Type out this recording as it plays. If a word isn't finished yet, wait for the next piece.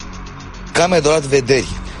camere de luat vederi.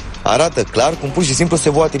 Arată clar cum pur și simplu se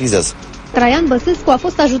volatilizează. Traian Băsescu a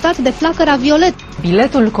fost ajutat de flacăra violet.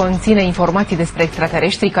 Biletul conține informații despre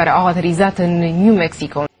extraterestri care au aterizat în New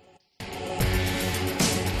Mexico.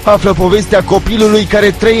 Află povestea copilului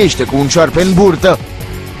care trăiește cu un șoarpe în burtă.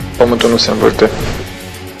 Pământul nu se învârte.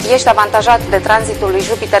 Ești avantajat de tranzitul lui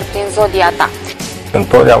Jupiter prin zodia ta.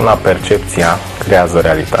 Întotdeauna percepția creează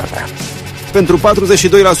realitatea. Pentru 42%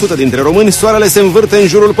 dintre români, soarele se învârte în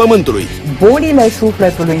jurul pământului. Bolile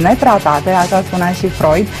sufletului netratate, așa spunea și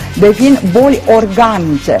Freud, devin boli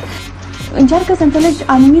organice. Încearcă să înțelegi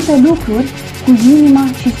anumite lucruri cu inima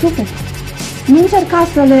și sufletul. Nu încerca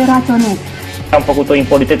să le raționezi. Am făcut o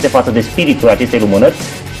impolitețe față de spiritul acestei lumânări.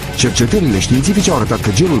 Cercetările științifice au arătat că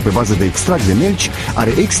gelul pe bază de extract de melci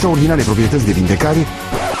are extraordinare proprietăți de vindecare.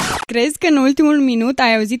 Crezi că în ultimul minut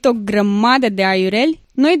ai auzit o grămadă de aiureli?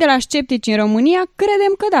 Noi de la Sceptici în România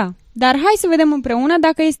credem că da. Dar hai să vedem împreună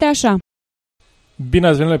dacă este așa. Bine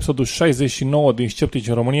ați venit la episodul 69 din Sceptici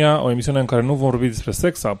în România, o emisiune în care nu vom vorbi despre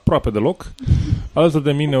sex aproape deloc. Alături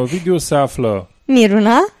de mine, Ovidiu, se află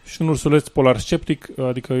Miruna și un ursuleț polar sceptic,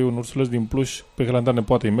 adică e un ursuleț din pluș pe care l-am dat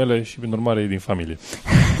nepoatei mele și, prin urmare, e din familie.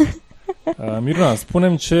 Miruna,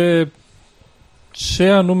 spune-mi ce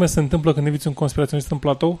anume se întâmplă când inviți un conspiraționist în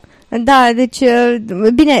platou? Da, deci,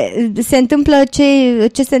 bine, se întâmplă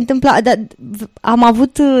ce se întâmplă. Am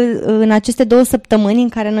avut în aceste 2 săptămâni în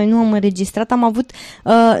care noi nu am înregistrat, am avut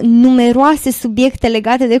numeroase subiecte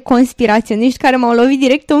legate de conspiraționiști care m-au lovit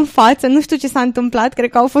direct în față. Nu știu ce s-a întâmplat, cred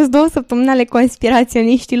că au fost 2 săptămâni ale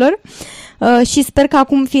conspiraționiștilor. Și sper că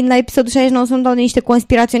acum, fiind la episodul 69, să nu dau de niște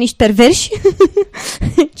conspiraționiști perverși.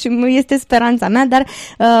 Și este speranța mea, dar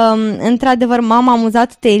într-adevăr m-am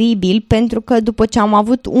amuzat teribil, pentru că după ce am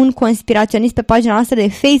avut un conspiraționist pe pagina noastră de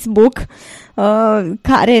Facebook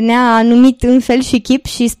care ne-a numit în fel și chip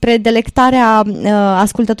și spre delectarea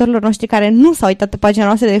ascultătorilor noștri care nu s-au uitat pe pagina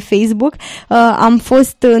noastră de Facebook, am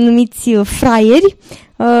fost numiți fraieri,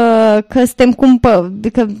 că suntem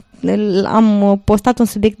că am postat un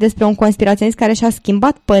subiect despre un conspiraționist care și-a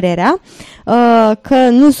schimbat părerea, că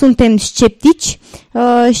nu suntem sceptici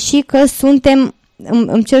și că suntem,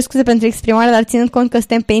 îmi cer scuze pentru exprimare, dar ținând cont că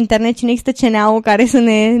suntem pe internet și nu există CNA-ul care să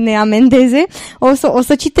ne amendeze, o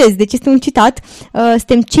să citez. Deci este un citat: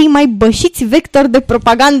 suntem cei mai bășiți vectori de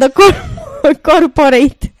propagandă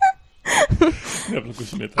corporate.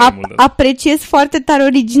 Apreciez foarte tare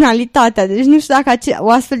originalitatea. Deci nu știu dacă o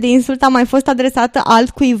astfel de insultă a mai fost adresată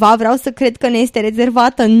altcuiva. Vreau să cred că ne este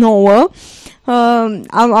rezervată nouă.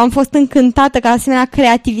 Am fost încântată că asemenea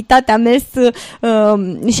creativitatea a mers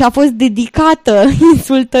și a fost dedicată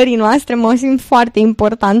insultării noastre. Mă simt foarte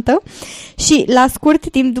importantă. Și la scurt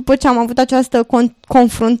timp după ce am avut această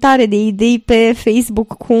confruntare de idei pe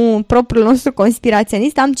Facebook cu propriul nostru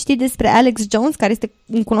conspiraționist, am citit despre Alex Jones, care este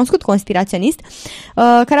un cunoscut conspiraționist,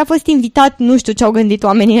 care a fost invitat, nu știu ce au gândit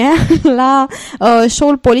oamenii aia, la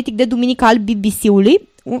show-ul politic de duminică al BBC-ului,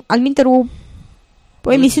 alminterul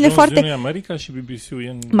o emisiune foarte... America și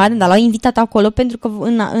BBC-ul dar l-au invitat acolo pentru că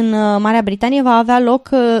în Marea Britanie va avea loc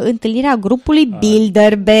întâlnirea grupului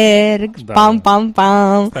Bilderberg. Da. Pam, pam,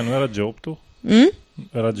 pam. Stai, nu era G8-ul?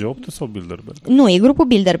 Era G8 sau Bilderberg? Nu, e grupul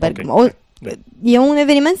Bilderberg. Okay. E un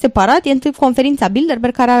eveniment separat, e întâi conferința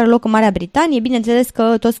Bilderberg care are loc în Marea Britanie. Bineînțeles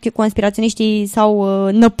că toți conspiraționiștii s-au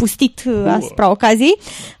năpustit asupra ocaziei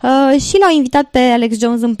și l-au invitat pe Alex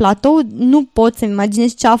Jones în platou. Nu pot să-mi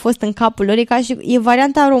imaginez ce a fost în capul lor, e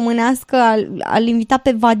varianta românească al invita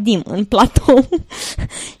pe Vadim în platou.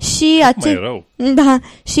 Și mai rău. Da,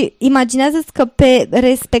 și imaginează-ți că pe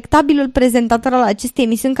respectabilul prezentator al acestei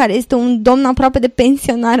emisiuni, care este un domn aproape de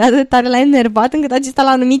pensionare, atât de tare l-a enervat încât acesta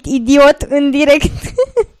l-a numit idiot în direct.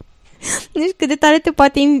 Deci cât de tare te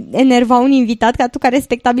poate enerva un invitat ca tu, ca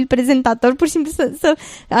respectabil prezentator, pur și simplu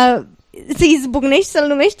să-i izbucnești, să-l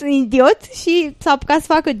numești un idiot și să apuca să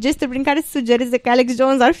facă gesturi prin care să sugereze că Alex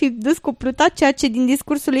Jones ar fi dus cu pluta, ceea ce din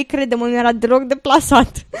discursul lui credem nu era deloc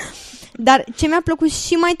deplasat. Dar ce mi-a plăcut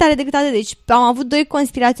și mai tare decât atât, deci am avut 2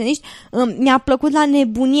 conspiraționiști, mi-a plăcut la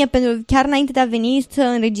nebunie, pentru că chiar înainte de a veni să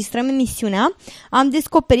înregistrăm emisiunea, am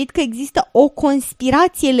descoperit că există o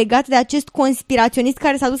conspirație legată de acest conspiraționist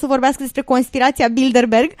care s-a dus să vorbească despre conspirația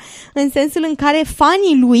Bilderberg, în sensul în care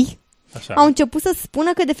fanii lui au început să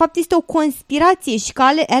spună că de fapt este o conspirație și că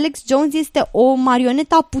Alex Jones este o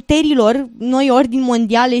marionetă a puterilor, noi ordini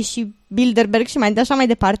mondiale și Bilderberg și așa mai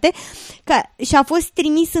departe, și a fost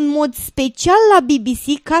trimis în mod special la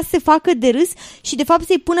BBC ca să se facă de râs și de fapt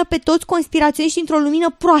să-i pună pe toți conspiraționiștii într-o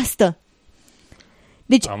lumină proastă.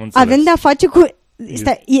 Deci avem de-a face cu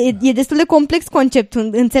E destul de complex conceptul.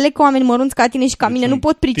 Înțeleg că oamenii mărunți ca tine și ca mine nu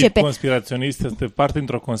pot pricepe. Tip conspiraționist este parte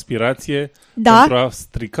dintr-o conspirație pentru a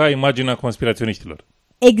strica imaginea conspiraționiștilor.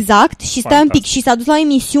 Exact, și stai un pic, și s-a dus la o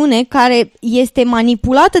emisiune care este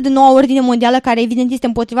manipulată de Noua Ordine Mondială, care evident este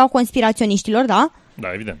împotriva conspiraționiștilor, da? Da,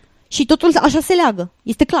 evident. Și totul așa se leagă,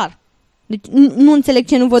 este clar. Deci nu înțeleg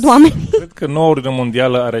ce nu văd oamenii. Cred că Noua Ordine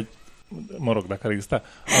Mondială are, mă rog, dacă ar exista,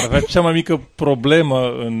 ar avea cea mai mică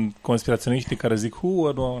problemă în conspiraționiștii care zic,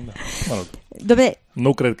 mă rog. Doamne,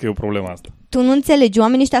 nu cred că e o problemă asta. Tu nu înțelegi,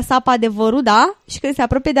 oamenii ăștia sapă adevărul, da? Și când se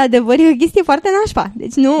apropie de adevăr e o chestie foarte nașpa.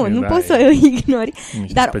 Deci nu poți să o ignori.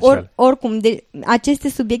 Dar oricum, aceste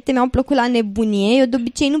subiecte mi-au plăcut la nebunie. Eu de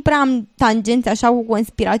obicei nu prea am tangențe așa cu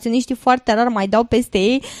conspiraționiștii, foarte rar mai dau peste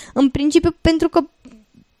ei. În principiu pentru că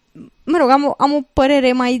mă rog, am o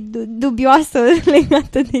părere mai dubioasă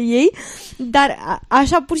legată de ei, dar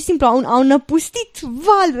așa pur și simplu au năpustit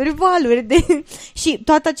valuri și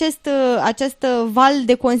tot acest val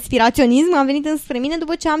de conspiraționism a venit înspre mine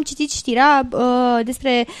după ce am citit știrea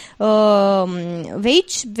despre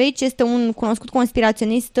Veitch. Veitch este un cunoscut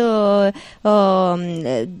conspiraționist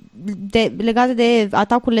legat de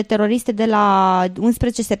atacurile teroriste de la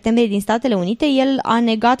 11 septembrie din Statele Unite. El a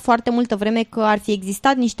negat foarte multă vreme că ar fi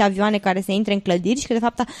existat niște avioane care să intre în clădiri și că de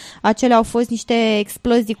fapt acelea au fost niște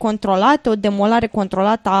explozii controlate, o demolare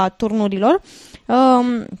controlată a turnurilor.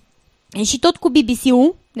 Și tot cu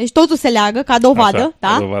BBC-ul, deci totul se leagă ca dovadă. Așa, da?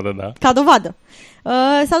 Ca dovadă, da. Ca dovadă.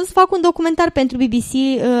 S-a dus să fac un documentar pentru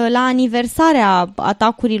BBC la aniversarea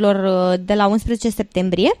atacurilor de la 11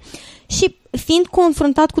 septembrie și fiind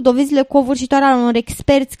confruntat cu dovezile covârșitoare ale unor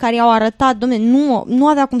experți care i-au arătat, dom'le, nu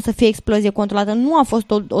avea cum să fie explozie controlată, nu a fost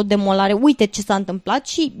o demolare, uite ce s-a întâmplat,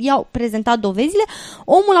 și i-au prezentat dovezile,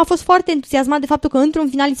 omul a fost foarte entuziasmat de faptul că într-un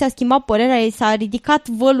final i s-a schimbat părerea, s-a ridicat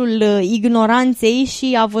vălul ignoranței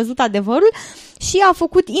și a văzut adevărul și a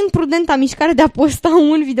făcut imprudenta mișcare de a posta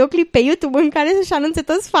un videoclip pe YouTube în care să-și anunțe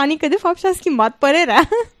toți fanii că de fapt și-a schimbat părerea.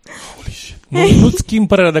 Nu-ți schimbi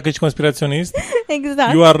părerea dacă ești conspiraționist.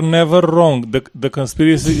 Exact. You are never wrong. The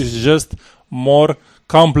conspiracy is just more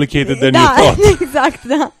complicated than you thought. Exact,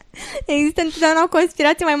 da. Există întotdeauna o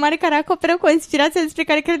conspirație mai mare care acoperă conspirația despre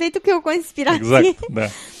care credeai tu că e o conspirație. Exact, da.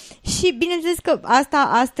 Și bineînțeles că asta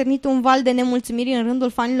a stârnit un val de nemulțumiri în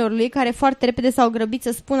rândul fanilor lui, care foarte repede s-au grăbit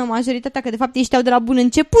să spună majoritatea că de fapt ei știau de la bun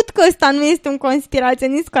început că ăsta nu este un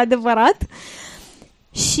conspiraționist cu adevărat.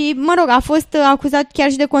 Și, mă rog, a fost acuzat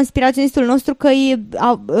chiar și de conspiraționistul nostru că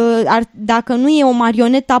dacă nu e o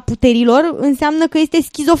marionetă a puterilor, înseamnă că este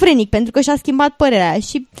schizofrenic, pentru că și-a schimbat părerea.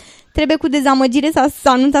 Și trebuie cu dezamăgire să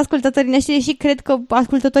anunț ascultătorii noștri, deși cred că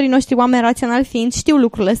ascultătorii noștri, oameni raționali fiind, știu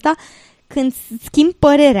lucrul ăsta. Când schimbi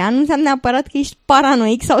părerea, nu înseamnă neapărat că ești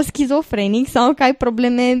paranoic sau schizofrenic sau că ai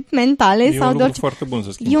probleme mentale. E un lucru foarte bun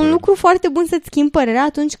să schimbi părerea. Un lucru foarte bun să-ți schimbi părerea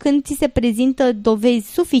atunci când ți se prezintă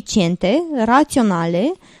dovezi suficiente,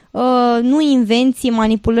 raționale, nu invenții,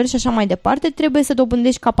 manipulări și așa mai departe. Trebuie să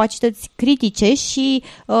dobândești capacități critice și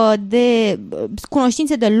de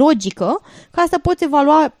cunoștințe de logică ca să poți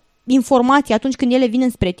evalua informații atunci când ele vin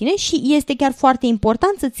înspre tine și este chiar foarte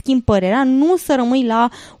important să-ți schimbi părerea, nu să rămâi la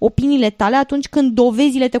opiniile tale atunci când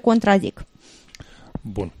dovezile te contrazic.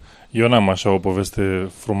 Bun. Eu n-am așa o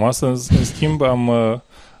poveste frumoasă, în schimb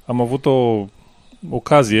am avut o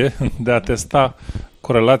ocazie de a testa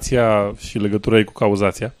corelația și legătura ei cu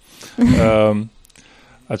cauzația.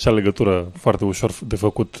 Acea legătură foarte ușor de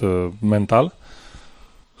făcut mental.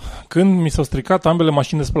 Când mi s-au stricat ambele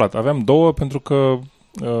mașini de spălat. Aveam două pentru că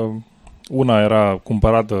una era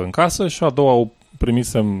cumpărată în casă și a doua o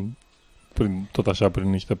primisem tot așa prin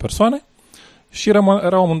niște persoane și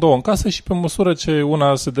erau amândouă în casă și pe măsură ce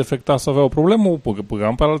una se defecta sau avea o problemă, o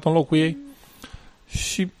băgam pe altă în locul ei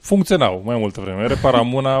și funcționau mai multă vreme.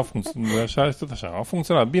 Reparam una, așa și tot așa. A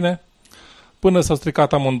funcționat bine până s-au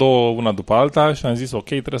stricat amândouă una după alta și am zis ok,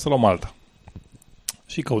 trebuie să luăm alta.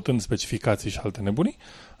 Și căutând specificații și alte nebunii,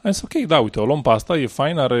 am zis, ok, da, uite, o luăm pe asta, e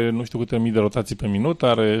fain, are nu știu câte mii de rotații pe minut,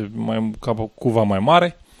 are cuva mai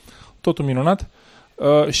mare, totul minunat.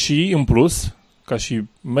 Și, în plus, ca și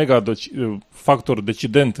mega factor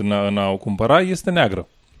decident în a o cumpăra, este neagră.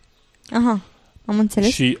 Aha, am înțeles.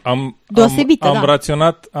 Și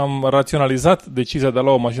am raționalizat decizia de a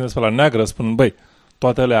lua o mașină de spălat neagră, spunând, băi,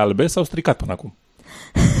 toate ale albe s-au stricat până acum.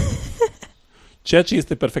 Ceea ce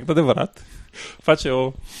este perfect adevărat. Face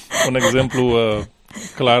un exemplu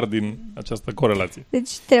clar din această corelație. Deci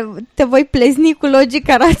te voi plezni cu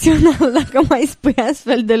logica rațională dacă mai spui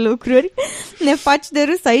astfel de lucruri. Ne faci de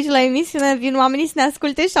râs aici la emisiune, vin oamenii să ne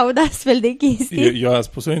asculte și aud astfel de chestii. Eu am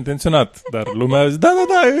spus-o intenționat, dar lumea a zis, da,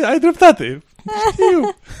 ai dreptate.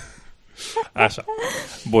 Știu. Așa.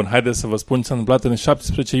 Bun, haideți să vă spun ce s-a întâmplat în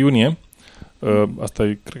 17 iunie. Asta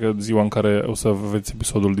e, cred că, ziua în care o să aveți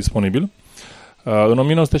episodul disponibil. În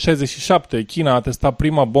 1967, China a testat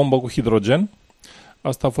prima bombă cu hidrogen.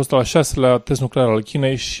 Asta a fost al 6-lea test nuclear al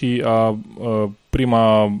Chinei și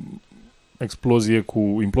prima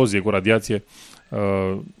implozie cu radiație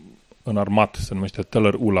înarmat, se numește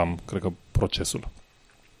Teller-Ulam, cred că procesul.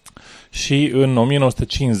 Și în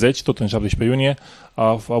 1950, tot în 17 iunie,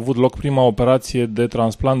 a avut loc prima operație de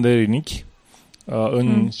transplant de rinichi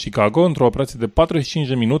în Chicago, într-o operație de 45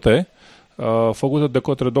 de minute, făcută de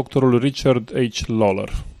către doctorul Richard H. Lawler.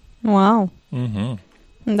 Wow!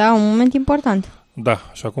 Da, un moment important. Da,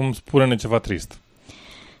 și acum spune-ne ceva trist.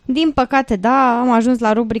 Din păcate, da, am ajuns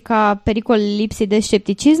la rubrica Pericol lipsii de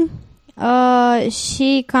scepticism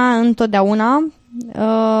și ca întotdeauna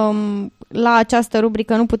la această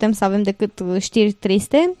rubrică nu putem să avem decât știri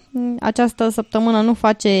triste. Această săptămână nu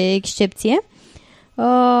face excepție.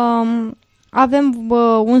 Avem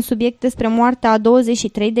un subiect despre moartea a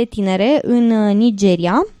 23 de tinere în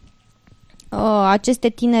Nigeria. Aceste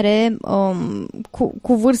tinere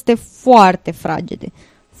cu vârste foarte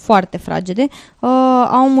fragede,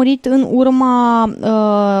 au murit în urma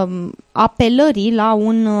apelării la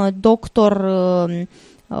un doctor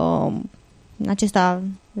acesta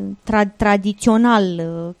tradițional,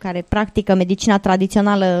 care practică medicina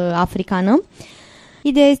tradițională africană.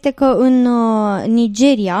 Ideea este că în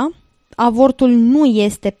Nigeria avortul nu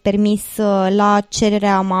este permis la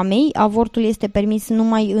cererea mamei, avortul este permis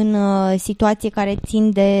numai în situații care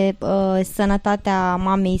țin de sănătatea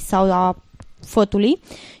mamei sau a fătului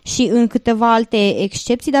și în câteva alte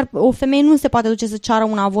excepții, dar o femeie nu se poate duce să ceară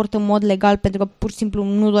un avort în mod legal pentru că pur și simplu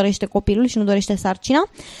nu dorește copilul și nu dorește sarcina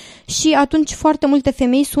și atunci foarte multe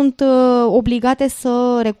femei sunt obligate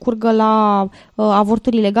să recurgă la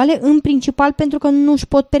avorturi ilegale, în principal pentru că nu își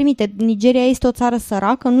pot permite. Nigeria este o țară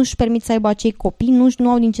săracă, nu își permit să aibă acei copii, nu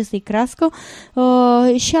au din ce să-i crească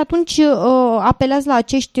și atunci apelează la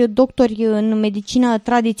acești doctori în medicină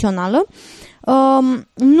tradițională.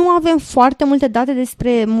 Nu avem foarte multe date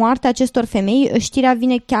despre moartea acestor femei. Știrea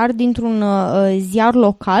vine chiar dintr-un ziar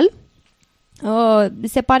local.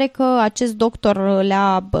 Se pare că acest doctor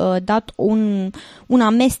le-a dat un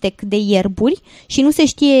amestec de ierburi și nu se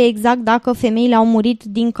știe exact dacă femeile au murit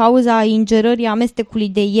din cauza ingerării amestecului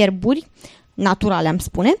de ierburi naturale, am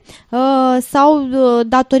spune, sau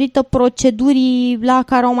datorită procedurii la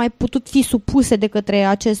care au mai putut fi supuse de către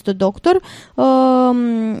acest doctor.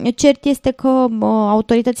 Cert este că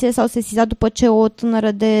autoritățile s-au sesizat după ce o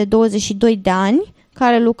tânără de 22 de ani,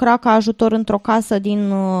 care lucra ca ajutor într-o casă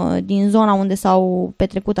din zona unde s-au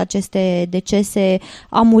petrecut aceste decese,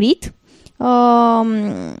 a murit.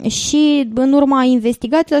 Și în urma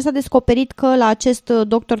investigațiilor s-a descoperit că la acest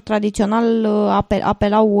doctor tradițional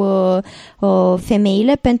apelau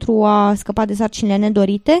femeile pentru a scăpa de sarcinile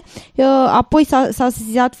nedorite. Apoi s-a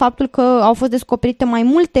sesizat faptul că au fost descoperite mai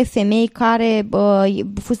multe femei care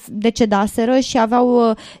decedaseră și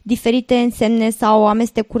aveau diferite însemne sau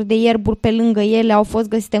amestecuri de ierburi pe lângă ele, au fost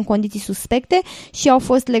găsite în condiții suspecte și au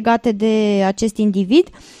fost legate de acest individ.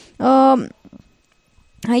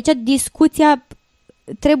 Aici discuția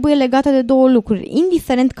trebuie legată de două lucruri.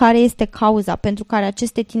 Indiferent care este cauza pentru care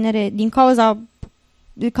aceste tinere, din cauza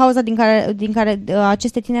din care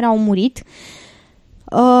aceste tinere au murit,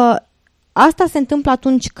 asta se întâmplă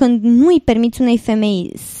atunci când nu îi permiți unei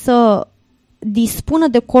femei să dispună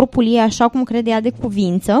de corpul ei așa cum crede ea de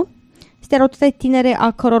cuvință. Erau toate tinere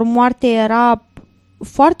a căror moarte era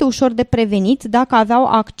foarte ușor de prevenit dacă aveau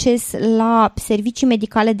acces la servicii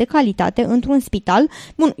medicale de calitate într-un spital.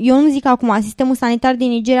 Bun, eu nu zic acum, sistemul sanitar din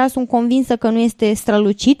Nigeria sunt convinsă că nu este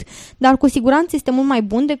strălucit, dar cu siguranță este mult mai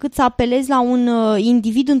bun decât să apelezi la un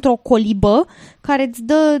individ într-o colibă care îți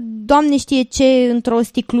dă, Doamne știe ce, într-o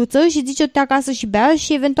sticluță și zice te acasă și bea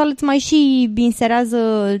și eventual îți mai și inserează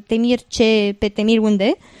temir ce pe temir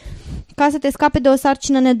unde, ca să te scape de o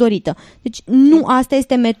sarcină nedorită. Deci nu asta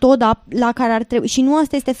este metoda la care ar trebui și nu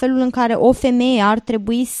asta este felul în care o femeie ar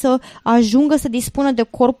trebui să ajungă să dispună de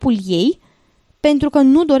corpul ei pentru că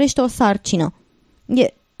nu dorește o sarcină.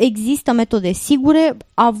 Există metode sigure,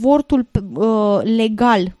 avortul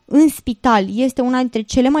legal în spital este una dintre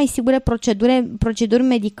cele mai sigure proceduri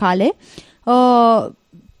medicale.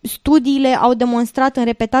 Studiile au demonstrat în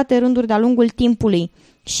repetate rânduri de-a lungul timpului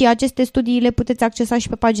și aceste studii le puteți accesa și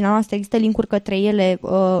pe pagina noastră, există linkuri către ele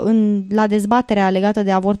la dezbaterea legată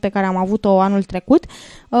de avort pe care am avut-o anul trecut.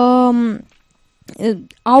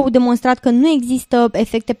 au demonstrat că nu există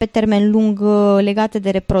efecte pe termen lung legate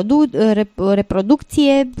de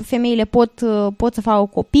reproducție, femeile pot să facă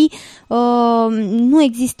copii, nu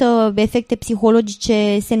există efecte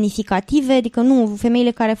psihologice semnificative, adică nu,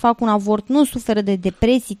 femeile care fac un avort nu suferă de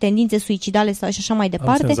depresii, tendințe suicidale sau și așa mai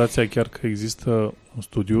departe. Am senzația chiar că există un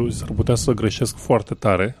studiu, s-ar putea să greșesc foarte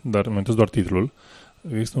tare, dar îmi amintesc doar titlul.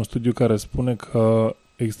 Există un studiu care spune că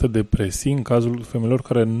există depresii în cazul femeilor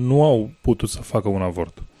care nu au putut să facă un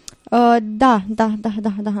avort. Da,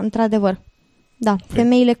 într-adevăr. Da,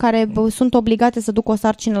 femeile care sunt obligate să ducă o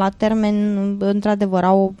sarcină la termen, într-adevăr,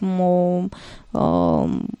 au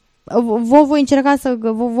vom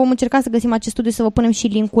încerca să găsim acest studiu, să vă punem și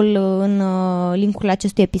linkul în linkurile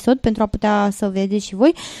acestui episod pentru a putea să vedeți și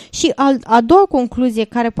voi. Și a doua concluzie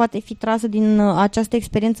care poate fi trasă din această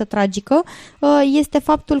experiență tragică este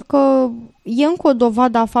faptul că e încă o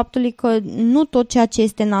dovadă a faptului că nu tot ceea ce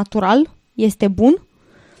este natural este bun,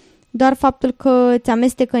 doar faptul că îți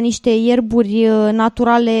amestecă niște ierburi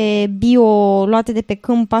naturale bio luate de pe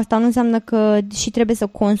câmp, asta nu înseamnă că și trebuie să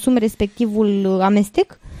consumi respectivul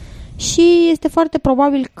amestec. Și este foarte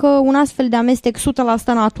probabil că un astfel de amestec 100%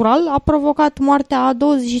 natural a provocat moartea a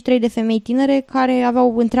 23 de femei tinere care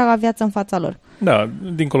aveau întreaga viață în fața lor. Da,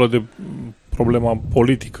 dincolo de problema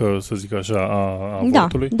politică, să zic așa, a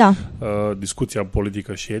avortului, discuția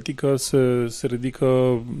politică și etică, se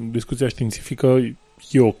ridică discuția științifică.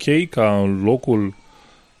 E ok ca în locul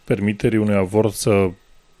permiterii unui avort să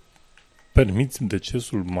permiți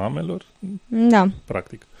decesul mamelor? Da.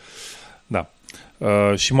 Practic. Da.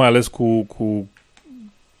 Și mai ales cu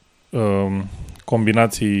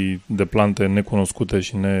combinații de plante necunoscute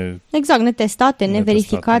și netestate,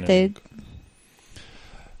 neverificate.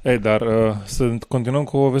 Dar să continuăm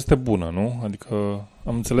cu o veste bună, nu? Adică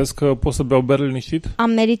am înțeles că poți să beau bere liniștit? Am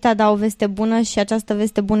meritat, o veste bună și această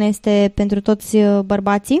veste bună este pentru toți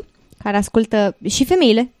bărbații care ascultă, și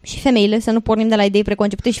femeile, să nu pornim de la idei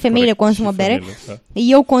preconcepute, și femeile consumă bere. Da.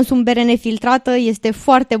 Eu consum bere nefiltrată, este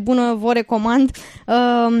foarte bună, vă recomand.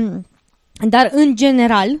 Dar în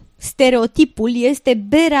general, stereotipul este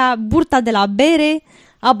burta de la bere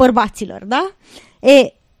a bărbaților, da?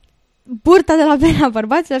 Burta de la bere a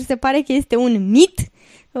bărbaților se pare că este un mit.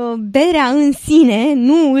 Berea în sine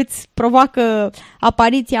nu îți provoacă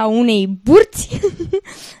apariția unei burți.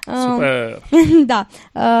 Super! Da.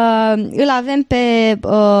 Îl avem pe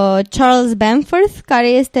Charles Bamforth, care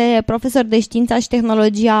este profesor de știință și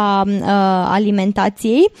tehnologia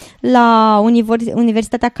alimentației la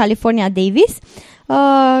Universitatea California Davis,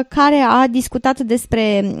 care a discutat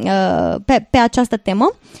pe această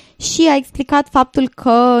temă și a explicat faptul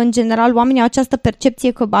că, în general, oamenii au această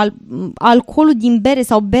percepție că alcoolul din bere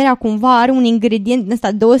sau berea cumva are un ingredient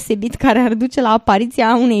ăsta deosebit care ar duce la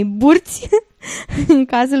apariția unei burți în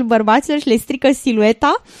cazul bărbaților și le strică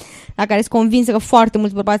silueta, la care sunt convinsă că foarte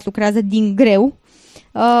mulți bărbați lucrează din greu.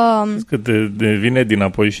 Că vine din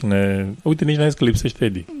apoi și Uite, nici n-ai zis că lipsește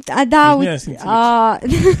Eddie. Da,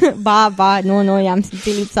 nu, i-am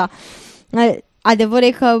simțit lipsa. Adevărul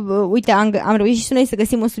e că, uite, am reușit și noi să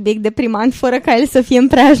găsim un subiect deprimant fără ca el să fie în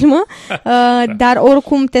preajmă, dar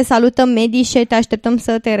oricum te salutăm, Medi, și te așteptăm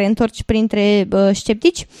să te reîntorci printre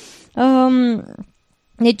sceptici.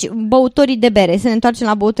 Deci, băutorii de bere, să ne întoarcem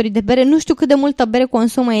la băutorii de bere. Nu știu cât de multă bere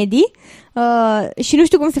consumă Edi și nu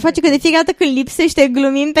știu cum se face că de fiecare dată când lipsește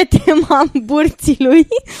glumim pe tema burții lui.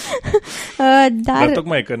 Dar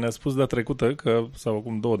tocmai că ne-a spus data trecută, sau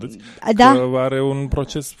acum 2 dăți, că are un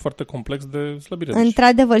proces foarte complex de slăbire.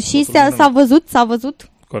 Într-adevăr, și s-a văzut.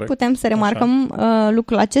 Corect. Putem să remarcăm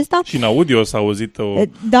lucrul acesta. Și în audio s-a auzit o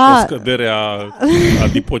scădere a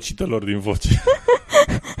adipocitelor din voce.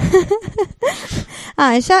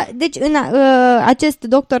 Așa, deci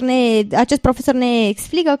acest profesor ne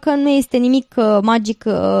explică că nu este nimic magic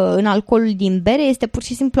în alcoolul din bere, este pur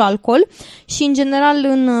și simplu alcool și în general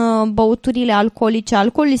în băuturile alcoolice,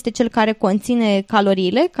 alcoolul este cel care conține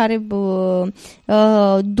caloriile, care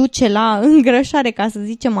duce la îngrășare, ca să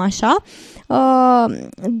zicem așa.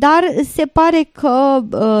 Dar se pare că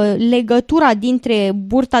legătura dintre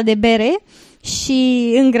burta de bere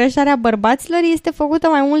și îngrășarea bărbaților este făcută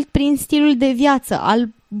mai mult prin stilul de viață al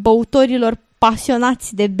băutorilor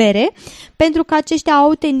pasionați de bere, pentru că aceștia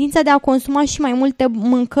au tendința de a consuma și mai multe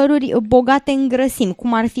mâncăruri bogate în grăsimi,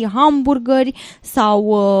 cum ar fi hamburgeri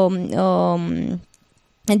sau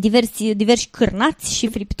diversi cârnați și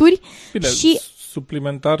fripturi. Bine, și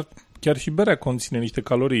suplimentar chiar și berea conține niște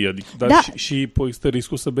calorii, adică, dar și există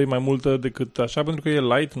riscul să bei mai multă decât așa, pentru că e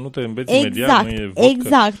light, nu te înveți imediat, nu e vodka.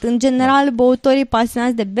 Exact. În general, băutorii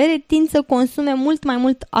pasionați de bere tind să consume mult mai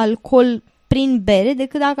mult alcool prin bere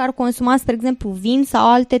decât dacă ar consuma, spre exemplu, vin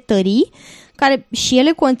sau alte tării, care și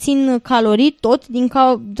ele conțin calorii tot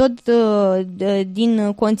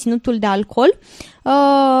din conținutul de alcool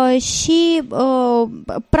și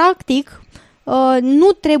practic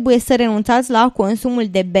nu trebuie să renunțați la consumul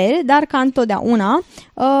de bere, dar ca întotdeauna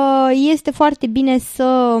este foarte bine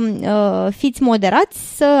să fiți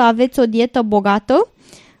moderați, să aveți o dietă bogată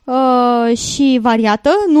și variată,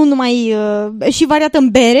 nu numai și variată în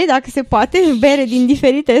bere, dacă se poate, bere din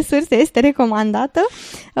diferite surse este recomandată.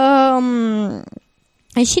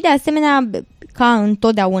 Și de asemenea, ca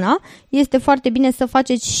întotdeauna, este foarte bine să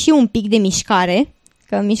faceți și un pic de mișcare,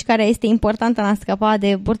 că mișcarea este importantă în a scăpa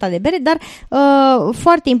de burta de bere, dar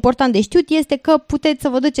foarte important de știut este că puteți să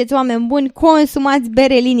vă duceți, oameni buni, consumați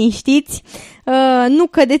bere liniștiți, nu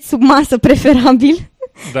cădeți sub masă preferabil,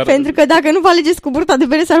 dar, pentru că dacă nu vă alegeți cu burta de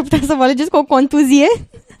bere, s-ar putea să vă alegeți cu o contuzie.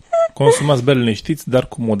 Consumați bere liniștiți, dar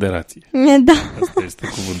cu moderație. Da. Asta este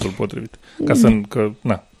cuvântul potrivit.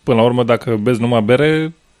 Până la urmă, dacă beți numai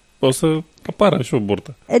bere, o să apară și o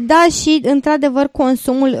burtă. Da, și într-adevăr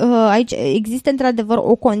consumul, aici există într-adevăr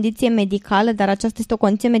o condiție medicală, dar aceasta este o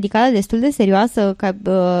condiție medicală destul de serioasă, că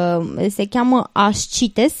se cheamă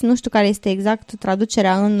ascites, nu știu care este exact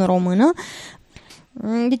traducerea în română.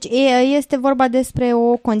 Deci este vorba despre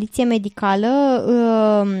o condiție medicală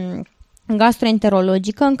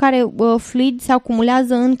gastroenterologică în care fluid se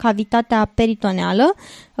acumulează în cavitatea peritoneală,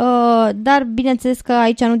 dar bineînțeles că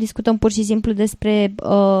aici nu discutăm pur și simplu despre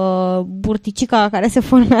burticica care se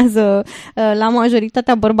formează la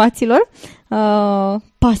majoritatea bărbaților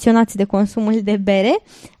pasionați de consumul de bere.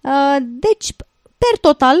 Deci, per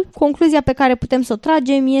total, concluzia pe care putem să o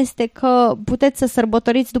tragem este că puteți să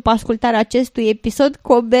sărbătoriți după ascultarea acestui episod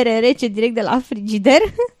cu o bere rece direct de la frigider.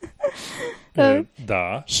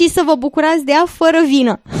 Da. Și să vă bucurați de ea fără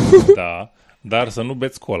vină. Da, dar să nu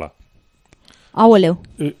beți cola. Aoleu.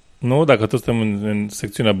 Nu, dacă tot suntem în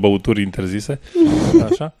secțiunea băuturi interzise.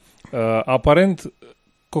 Așa. Aparent,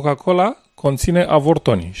 Coca-Cola conține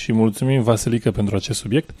avortoni și mulțumim, Vasilică, pentru acest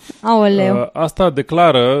subiect. Aoleu. Asta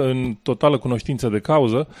declară în totală cunoștință de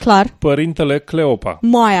cauză părintele Cleopa.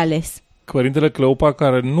 Mai ales. Părintele Cleopa,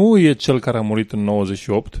 care nu e cel care a murit în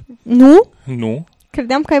 98. Nu? Nu.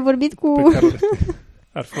 Credeam că ai vorbit cu...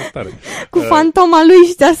 Ar fi tare. Cu fantoma lui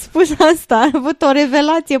și ți-a spus asta. A avut o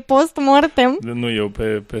revelație post-mortem. Nu, eu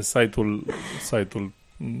pe site-ul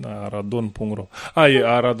aradon.ro. E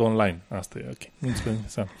Arad Online. Asta e,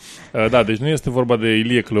 ok. Da, deci nu este vorba de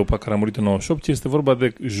Ilie Cleopa, care a murit în 98, ci este vorba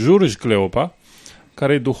de Jurj Cleopa,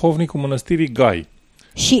 care e duhovnicul mănăstirii Gai.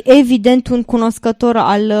 Și evident un cunoscător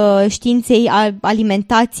al științei, al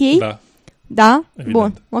alimentației. Da. Da? Evident.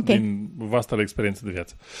 Bun, ok. Din vasta experiență de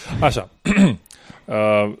viață. Așa.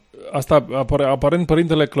 Asta, aparent,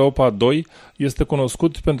 părintele Cleopa II este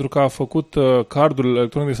cunoscut pentru că a făcut cardul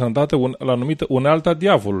electronic de sănătate la numită unealta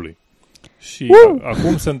diavolului. Și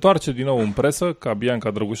acum se întoarce din nou în presă, ca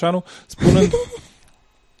Bianca Drăgușanu, spunând,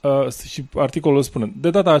 și articolul spune, de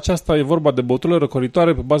data aceasta e vorba de băuturile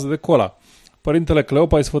răcoritoare pe bază de cola. Părintele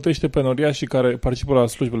Cleopa îi sfătuiește pe noriașii care participă la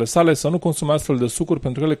slujbele sale să nu consume astfel de sucuri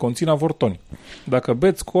pentru că ele conțin avortoni. Dacă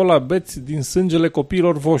beți cola, beți din sângele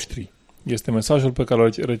copiilor voștri. Este mesajul pe care l-au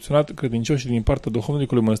reționat credincioșii din partea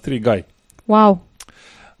duhovnicului mănăstirii Gai. Wow!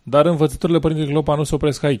 Dar învățăturile Părintele Cleopa nu se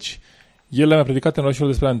opresc aici. El le-a predicat în orașul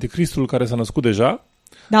despre Anticristul care s-a născut deja,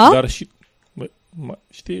 da? Dar și...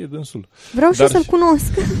 știe dânsul. Vreau și să-l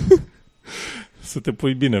cunosc. Să te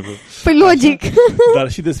pui bine. Bă. Păi logic. Așa,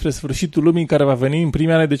 dar și despre sfârșitul lumii care va veni în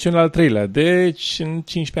primii ani de deceniul al treilea. Deci în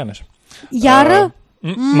 15 ani așa. Iară?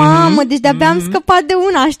 Mamă, deci de-abia am scăpat de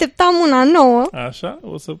una, așteptam una nouă. Așa,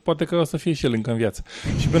 poate că o să fie și el încă în viață.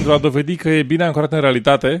 Și pentru a dovedi că e bine ancorat în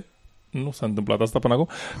realitate, nu s-a întâmplat asta până acum,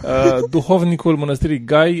 duhovnicul mănăstirii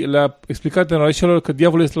Gai le-a explicat în celor că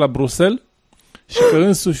diavolul este la Bruxelles și că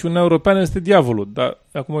însuși Uniunea Europeană este diavolul. Dar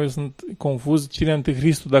acum eu sunt confuz cine e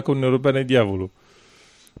Anticristul dacă Uniunea Europeană e diavolul.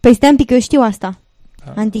 Păi stai un pic, eu știu asta.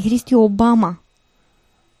 Da. Anticristul e Obama.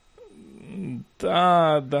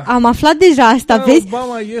 Da, da. Am aflat deja asta, da, vezi?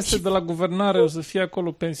 Obama este de la guvernare, o să fie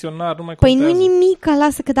acolo pensionar, nu mai contează. Păi nu nimic,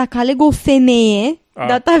 lasă că dacă aleg o femeie,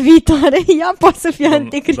 data viitoare, ea poate să fie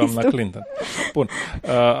Anticristul. Doamna Clinton. Bun.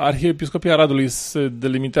 Arhiepiscopia Aradului se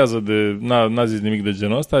delimitează de... N-a zis nimic de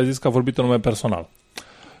genul ăsta, a zis că a vorbit în nume personal.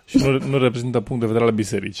 Și nu reprezintă punct de vedere al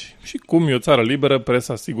bisericii. Și cum e o țară liberă,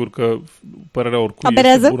 presa, sigur că părerea oricui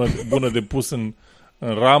este bună de pus în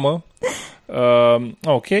ramă.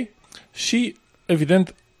 Ok. Și,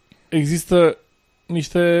 evident, există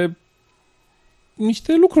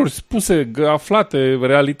niște lucruri spuse, aflate,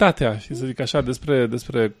 realitatea, și să zic așa,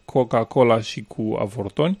 despre Coca-Cola și cu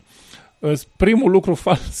avortoni. Primul lucru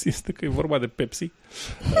fals este că e vorba de Pepsi.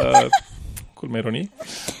 Culmea ironiei.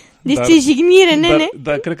 Deci ce jignire, nene.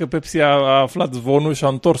 Dar cred că Pepsi a aflat zvonul și a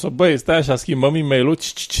întors-o. Băi, stai așa, schimbăm e-mail-ul,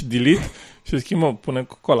 delete și schimbăm, punem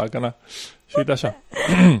Coca-Cola, că na. Și uite așa.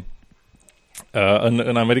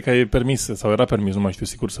 În America e permis, sau era permis, nu mai știu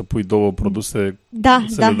sigur, să pui două produse,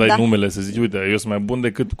 le dai numele, să zici, uite, eu sunt mai bun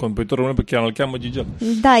decât competitorul meu pe care îl cheamă Gigel.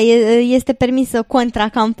 Da, este permisă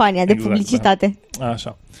contra-campania de publicitate. Da.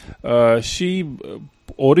 Așa. Și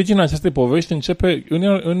originea acestei povești începe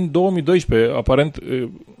în 2012, aparent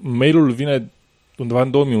mailul vine undeva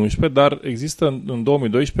în 2011, dar există în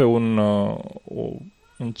 2012 o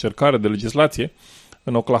încercare de legislație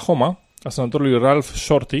în Oklahoma a senatorului Ralph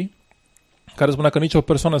Shorty, care spunea că nicio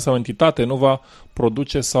persoană sau entitate nu va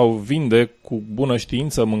produce sau vinde cu bună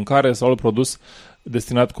știință mâncare sau alt produs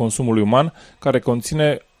destinat consumului uman, care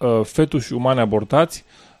conține fetuși umane abortați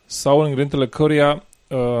sau ingredientele căruia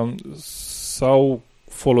s-au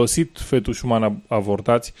folosit fetuși umane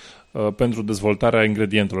abortați pentru dezvoltarea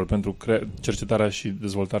ingredientelor, pentru cercetarea și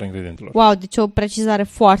dezvoltarea ingredientelor. Wow, deci o precizare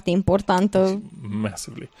foarte importantă.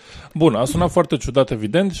 Massively. Bun, a sunat foarte ciudat,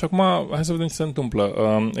 evident, și acum hai să vedem ce se întâmplă.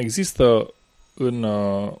 Există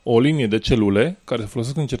o linie de celule care se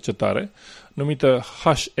folosesc în cercetare, numită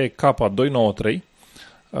HEK293,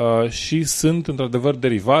 și sunt într-adevăr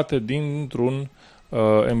derivate dintr-un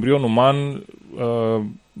embrion uman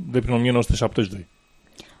de prin 1972.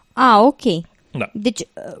 Ok. Da. Deci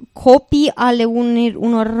copii ale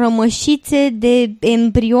unor rămășițe de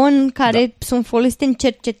embrion care sunt folosite în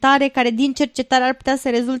cercetare, care din cercetare ar putea să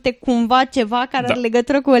rezulte cumva ceva care are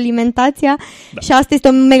legătură cu alimentația, și asta este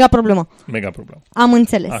o mega problemă. Mega problemă. Am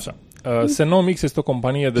înțeles. Așa. Senomics este o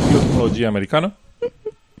companie de biotehnologie americană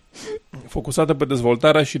focusată pe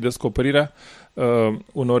dezvoltarea și descoperirea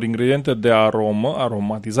unor ingrediente de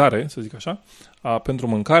aromatizare, să zic așa, pentru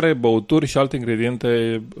mâncare, băuturi și alte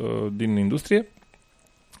ingrediente din industrie,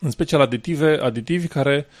 în special aditivi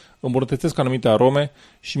care îmbunătățesc anumite arome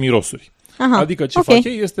și mirosuri. Aha, adică ce fac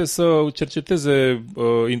ei este să cerceteze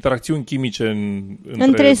interacțiuni chimice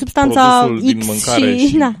între substanța produsul din mâncare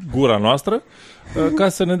și gura noastră, ca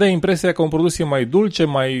să ne dea impresia că un produs e mai dulce,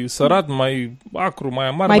 mai sărat, mai acru, mai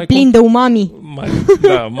amar, mai plin de umami.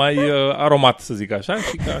 Mai aromat, să zic așa.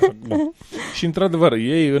 Și într-adevăr,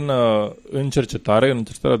 ei în cercetarea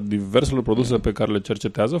diverselor produse pe care le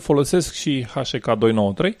cercetează, folosesc și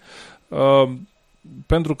HEK293,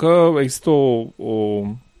 pentru că există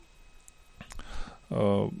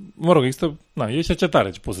e cercetare,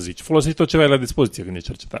 ce poți să zici. Folosești tot ce ai la dispoziție când e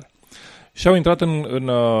cercetare. Și au intrat în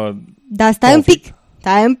Da, stai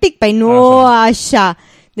un pic, păi nu așa.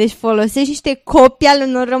 Deci folosești niște copii ale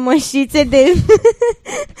unor rămășițe de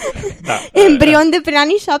embrion de prin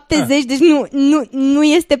anii 70, deci nu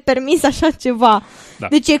este permis așa ceva. Da.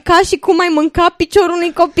 Deci e ca și cum ai mânca piciorul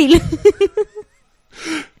unui copil.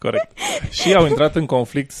 Corect. Și au intrat în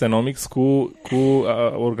conflict Senomics cu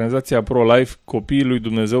organizația Pro-Life Copiii lui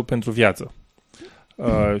Dumnezeu pentru Viață.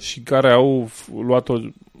 Și care au luat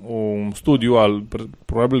un studiu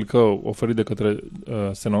probabil că oferit de către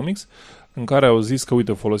Senomics, în care au zis că,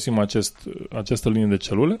 uite, folosim această linie de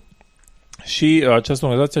celule, și această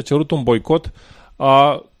organizație a cerut un boicot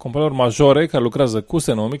a companiilor majore care lucrează cu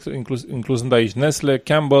Senomics, incluzând aici Nestle,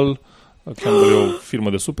 Campbell e o firmă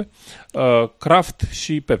de supe, Kraft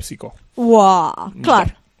și PepsiCo. Wow, clar.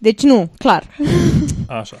 Da. Deci nu, clar.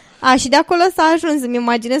 Așa. Și de acolo s-a ajuns, îmi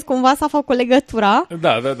imaginez cumva s-a făcut legătura.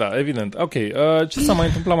 Da, evident. Ok, ce s-a mai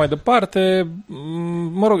întâmplat mai departe?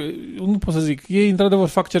 Mă rog, nu pot să zic. Ei, într-adevăr,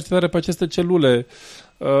 fac cercetare pe aceste celule.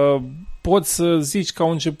 Poți să zici că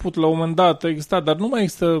au început la un moment dat, dar nu mai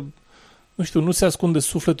există, nu știu, nu se ascunde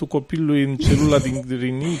sufletul copilului în celula din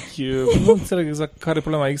rinichi. Nu înțeleg exact care e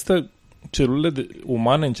problema. Există celule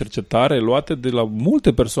umane în cercetare luate de la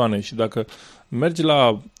multe persoane și dacă mergi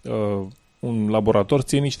la un laborator,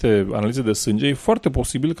 ții niște analize de sânge, e foarte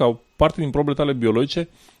posibil ca o parte din probele tale biologice,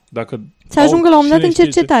 dacă să ajungă la un moment dat în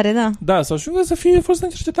cercetare, da. Da, să ajungă să fie folosită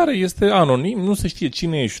în cercetare. Este anonim, nu se știe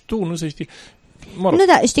cine ești tu, nu se știe. Mă rog. Nu,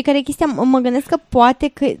 da, știi care e chestia? Mă gândesc că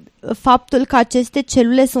poate că faptul că aceste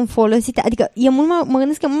celule sunt folosite, adică mă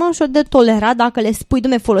gândesc că e mult mai ușor de tolerat dacă le spui,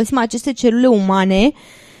 folosim aceste celule umane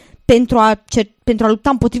pentru a lupta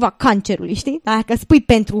împotriva cancerului, știi? Dacă spui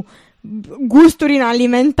pentru gusturi în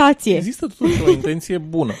alimentație. Există totuși o intenție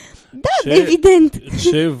bună. Da, evident.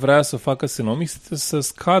 Ce vrea să facă Senomics este să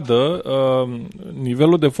scadă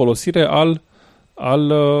nivelul de folosire al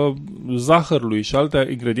al zahărului și alte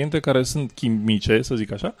ingrediente care sunt chimice, să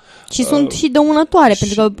zic așa. Și sunt și dăunătoare,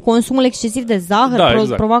 pentru că consumul excesiv de zahăr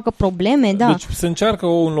exact. provoacă probleme. Da. Deci se încearcă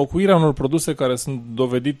o înlocuire a unor produse care sunt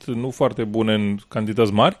dovedit nu foarte bune în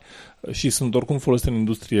cantități mari și sunt oricum folosite în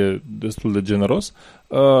industrie destul de generos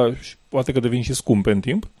și poate că devin și scumpe în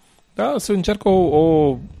timp. Da? Se încearcă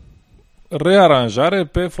o rearanjare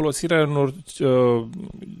pe folosirea unor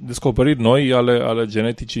descoperiri noi ale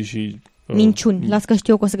geneticii și minciuni. Las că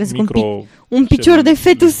știu că o să găsesc un picior de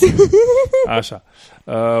fetus. Așa.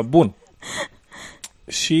 Bun.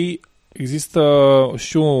 Și există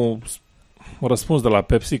și un răspuns de la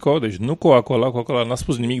PepsiCo, deci nu Coca-Cola. Coca-Cola n-a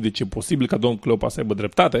spus nimic, deci e posibil ca domnul Cleopa să aibă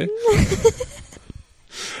dreptate.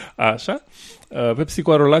 Așa.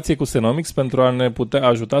 PepsiCo are o relație cu Senomics pentru a ne putea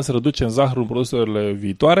ajuta să reducem zahărul în produsele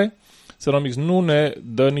viitoare. Senomics nu ne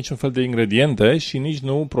dă niciun fel de ingrediente și nici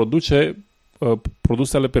nu produce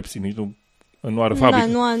produsele Pepsi, nici nu are fabrică.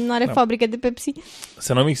 Da, nu are fabrică de Pepsi.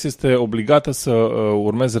 Senomics este obligată să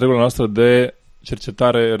urmeze regulile noastre de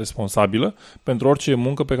cercetare responsabilă pentru orice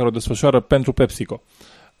muncă pe care o desfășoară pentru PepsiCo.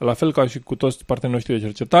 La fel ca și cu toți partenerii noștri de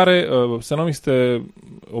cercetare, Senomics este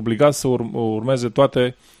obligat să urmeze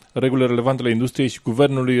toate regulile relevante ale industriei și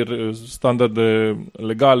guvernului, standarde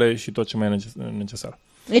legale și tot ce mai e necesar.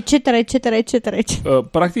 Etc.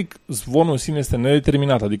 Practic, zvonul în sine este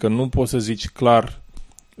nedeterminat, adică nu poți să zici clar,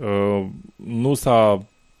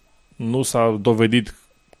 nu s-a dovedit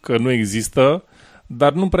că nu există,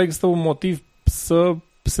 dar nu prea există un motiv să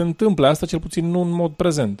se întâmple asta, cel puțin nu în mod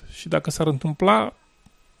prezent. Și dacă s-ar întâmpla,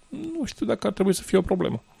 nu știu dacă ar trebui să fie o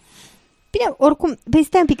problemă. Bine, oricum,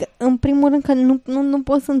 stai un pic, în primul rând că nu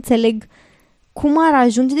pot să înțeleg cum ar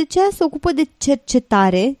ajunge, de ce ea se ocupă de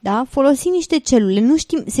cercetare, da? Folosi niște celule, nu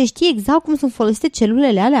știm, se știe exact cum sunt folosite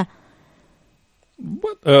celulele alea?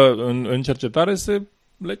 În cercetare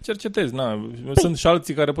le cercetezi, sunt și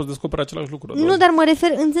alții care pot descoperi același lucru. Nu, dar mă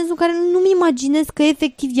refer în sensul în care nu-mi imaginez că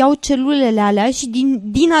efectiv iau celulele alea și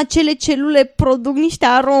din acele celule produc niște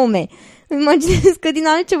arome. Îmi imaginez că din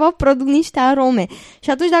altceva produc niște arome. Și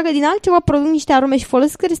atunci dacă din altceva produc niște arome și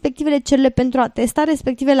folosesc respectivele celule pentru a testa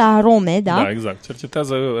respectivele arome, da? Da, exact.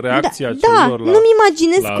 Cercetează reacția celulelor la nu-mi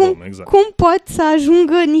imaginez cum pot să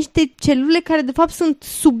ajungă niște celule care de fapt sunt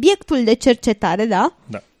subiectul de cercetare, da?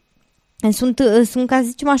 Da. Sunt, ca să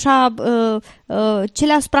zicem așa,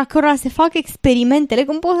 cele asupra cărora se fac experimentele,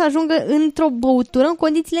 cum pot să ajungă într-o băutură în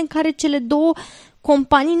condițiile în care cele două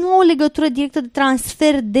companii nu au o legătură directă de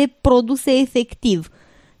transfer de produse efectiv.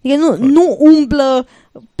 Adică nu umblă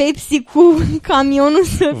Pepsi cu camionul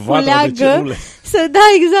să culeagă,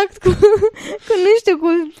 exact, cu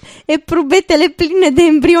eprubetele pline de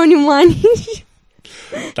embrioni umani.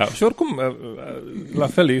 Da, și oricum, la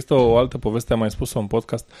fel, este o altă poveste, am mai spus-o în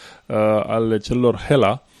podcast, ale celor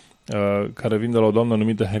Hela, care vin de la o doamnă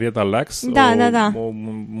numită Henrietta Lacks, o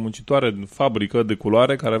muncitoare în fabrică de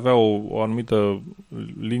culoare care avea o anumită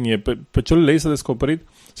linie. Pe celulele ei s-a descoperit,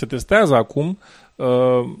 se testează acum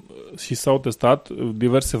și s-au testat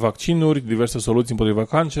diverse vaccinuri, diverse soluții împotriva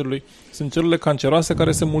cancerului. Sunt celule canceroase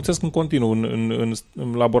care se mulțesc în continuu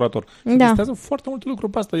în laborator. Se testează foarte multe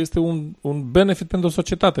lucruri pe asta. Este un benefit pentru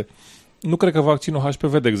societate. Nu cred că vaccinul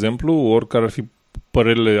HPV, de exemplu, oricare ar fi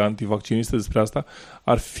părerile antivacciniste despre asta,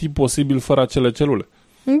 ar fi posibil fără acele celule.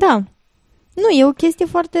 Da. Nu, e o chestie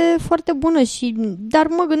foarte, foarte bună dar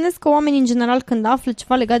mă gândesc că oamenii în general când află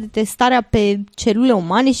ceva legat de testarea pe celule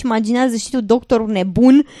umane și imaginează și tu doctorul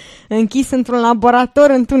nebun închis într-un laborator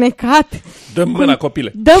întunecat. Dăm mâna,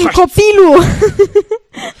 copile. Dăm copilul!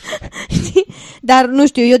 Știi? Dar nu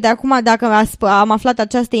știu, eu de acum dacă am aflat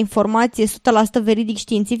această informație 100% veridic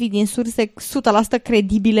științific din surse 100%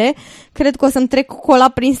 credibile, cred că o să-mi trec cola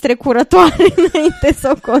prin strecurătoare înainte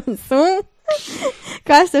să o consum.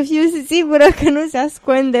 Ca să fiu sigură că nu se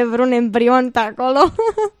ascunde vreun embrion pe acolo.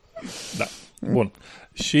 Da, bun.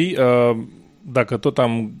 Și dacă tot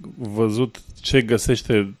am văzut ce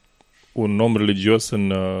găsește un om religios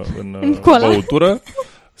în băutură,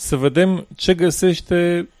 să vedem ce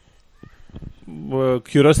găsește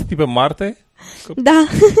Curiosity pe Marte. Da.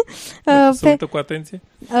 Să uită cu atenție.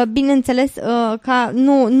 Bineînțeles, ca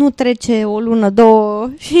nu trece o lună, două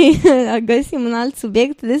și găsim un alt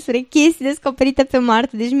subiect despre chestii descoperite pe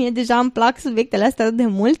Marte. Deci mie deja îmi plac subiectele astea de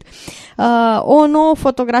mult. O nouă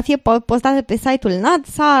fotografie postată pe site-ul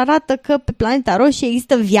NASA arată că pe planeta Roșie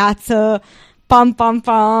există viață. Pam, pam,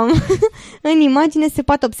 pam. În imagine se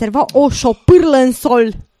poate observa o șopârlă în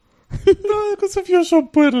sol. Da, cum să fie o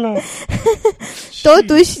șopârlă?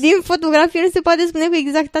 Totuși, din fotografie nu se poate spune cu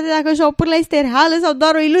exactitate dacă șopârla este reală sau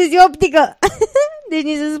doar o iluzie optică. deci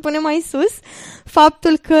ni se spune mai sus,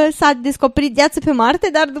 faptul că s-a descoperit viață pe Marte,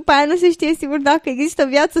 dar după aia nu se știe sigur dacă există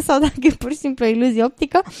viață sau dacă e pur și simplu o iluzie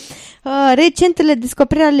optică. Recentele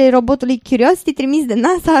descoperiri ale robotului Curiosity trimis de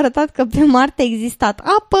NASA a arătat că pe Marte a existat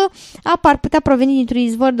apă. Apa ar putea proveni dintr-un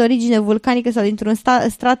izvor de origine vulcanică sau dintr-un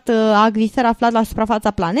strat acvifer aflat la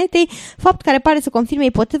suprafața planetei, fapt care pare să confirme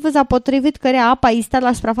ipoteza potrivit căreia apa a existat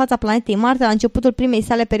la suprafața planetei Marte la începutul primei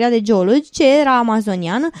sale perioade geologice, era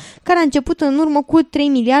amazoniană, care a început în urmă cu 3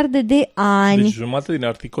 miliarde de ani. Deci jumătate din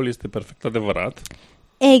articol este perfect adevărat.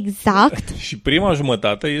 Exact. Și prima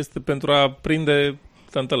jumătate este pentru a prinde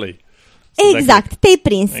tântălăi. Exact, te-ai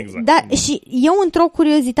prins. Exact. Da, și eu într-o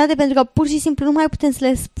curiozitate, pentru că pur și simplu nu mai putem să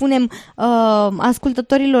le spunem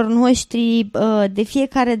ascultătorilor noștri de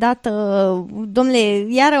fiecare dată, domnule,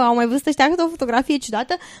 iară au mai văzut ăștia câte o fotografie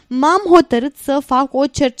ciudată, m-am hotărât să fac o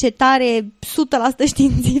cercetare 100%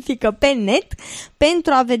 științifică pe net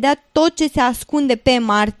pentru a vedea tot ce se ascunde pe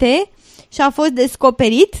Marte și a fost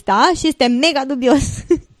descoperit, da, și este mega dubios.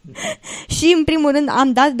 Și în primul rând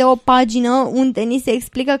am dat de o pagină unde ni se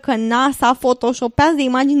explică că NASA photoshopează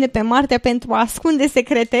imagini de pe Marte pentru a ascunde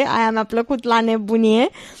secrete. Aia mi-a plăcut la nebunie.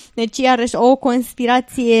 Deci iarăși o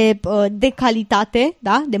conspirație de calitate,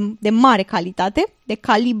 da? De mare calitate, de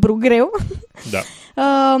calibru greu. Da.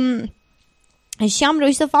 Și am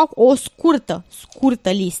reușit să fac o scurtă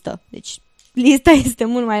listă. Deci lista este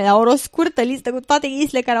mult mai la o scurtă listă cu toate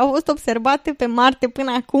chestiile care au fost observate pe Marte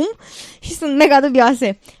până acum și sunt mega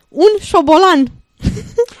dubioase. Un șobolan.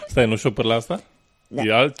 Stai, nu șopăr la asta? Da.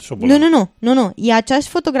 E alt șobolan? Nu. E aceeași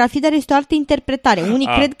fotografie, dar este o altă interpretare. Unii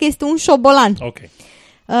cred că este un șobolan. Ok.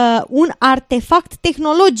 Un artefact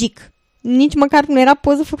tehnologic. Nici măcar nu era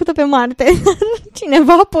poză făcută pe Marte.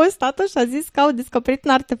 Cineva a postat-o și a zis că au descoperit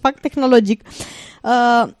un artefact tehnologic.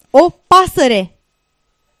 O pasăre.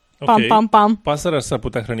 Okay. Pam. Pasărea s-ar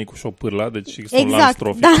putea hrăni cu șopârla, deci există exact, un lanț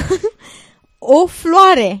trofic. Da. O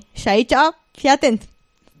floare. Și aici, fii atent,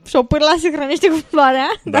 șopârla se hrănește cu floarea.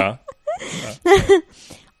 Da.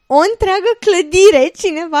 O întreagă clădire.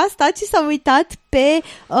 Cineva a stat și s-a uitat pe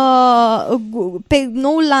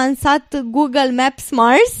noul lansat Google Maps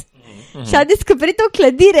Mars și a descoperit o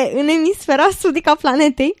clădire în emisfera sudică a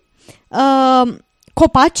planetei.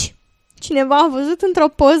 Copaci. Cineva a văzut într-o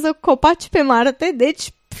poză copaci pe Marte, deci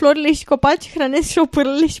florile și copaci hrănesc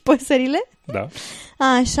șopârlele și păsările. Da.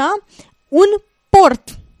 Așa. Un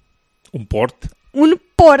port. Un port? Un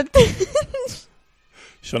port.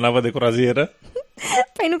 Și o navă de croazieră?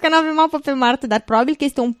 Păi nu, că nu avem apă pe Marte, dar probabil că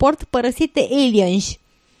este un port părăsit de aliens.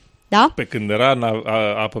 Da? Pe când era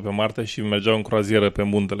apă pe Marte și mergeau în croazieră pe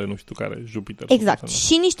muntele, nu știu care, Jupiter. Exact.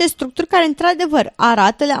 Și niște structuri care, într-adevăr,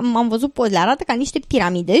 arată, am văzut pozele, arată ca niște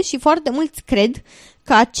piramide și foarte mulți cred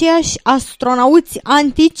că aceiași astronauți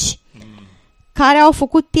antici care au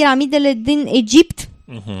făcut piramidele din Egipt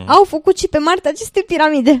au făcut și pe Marte aceste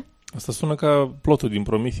piramide. Asta sună ca plotul din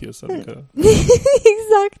Prometheus. Adică...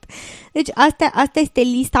 Exact. Deci asta este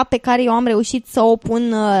lista pe care eu am reușit să o pun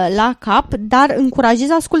la cap, dar încurajez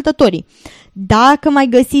ascultătorii. Dacă mai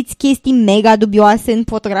găsiți chestii mega dubioase în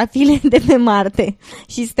fotografiile de pe Marte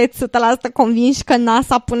și sunteți 100% convinși că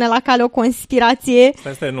NASA pune la cale o conspirație...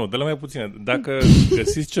 Stai, nu, dă-le mai puține. Dacă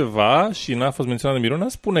găsiți ceva și n-a fost menționat de Miruna,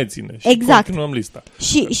 spuneți-ne și continuăm lista.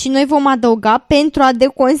 Și noi vom adăuga pentru a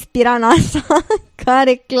deconspira NASA,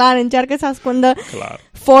 care clar încearcă să ascundă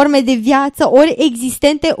forme de viață ori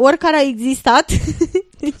existente, ori care au existat.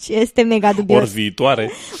 Deci este mega dubios. Ori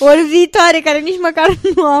viitoare, care nici măcar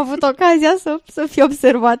nu a avut ocazia să fie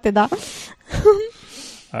observate, da.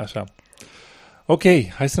 Așa. Ok,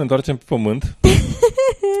 hai să ne întoarcem pe Pământ.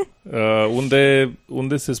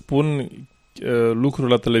 Unde se spun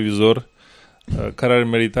lucruri la televizor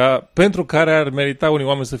pentru care ar merita unii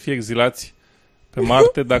oameni să fie exilați pe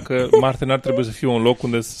Marte, dacă Marte n-ar trebui să fie un loc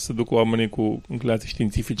unde să se ducă oamenii cu inclinații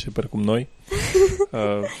științifice, precum noi.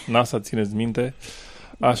 NASA, țineți minte.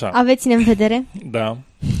 Așa. Aveți-ne în vedere. Da,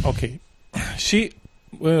 ok. Și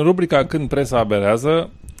în rubrica Când presa aberează,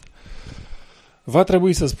 va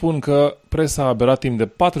trebui să spun că presa a aberat timp de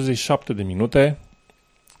 47 de minute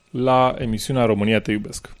la emisiunea România te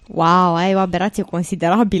iubesc. Wow, aia e o aberație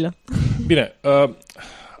considerabilă. Bine,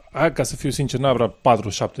 ca să fiu sincer, n-a avut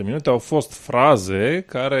 47 minute, au fost fraze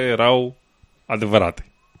care erau adevărate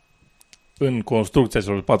în construcția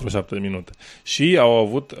celor 47 de minute. Și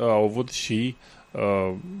au avut și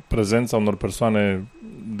prezența unor persoane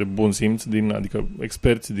de bun simț, adică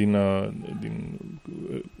experți din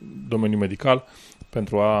domeniul medical,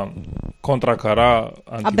 pentru a contracara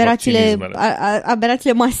antivaccinismele.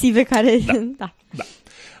 Aberațiile masive care... Da.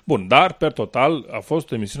 Bun, dar, per total, a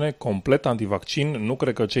fost o emisiune complet antivaccin. Nu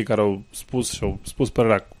cred că cei care au spus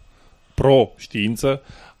părerea pro-știință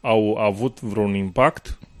au avut vreun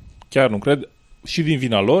impact, chiar nu cred, și din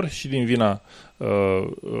vina lor și din vina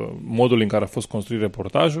modul în care a fost construit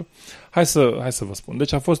reportajul. Hai să vă spun.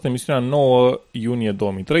 Deci a fost emisiunea 9 iunie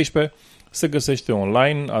 2013, se găsește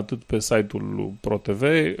online atât pe site-ul ProTV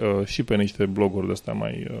și pe niște bloguri de-astea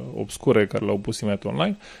mai obscure care l-au pus imediat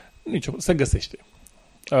online. Se găsește.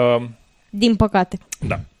 Din păcate.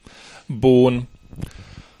 Da. Bun.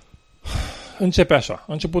 Începe așa.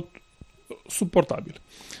 A început suportabil.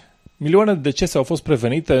 Milioane de decese au fost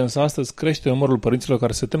prevenite, însă astăzi crește numărul părinților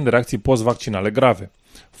care se tem de reacții post-vaccinale grave.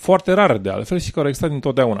 Foarte rare de altfel și care au existat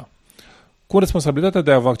dintotdeauna. Cu responsabilitatea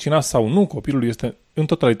de a vaccina sau nu copilul este în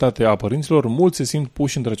totalitate a părinților, mulți se simt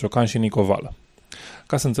puși între ciocan și nicovală.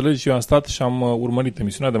 Ca să înțelegeți, eu am stat și am urmărit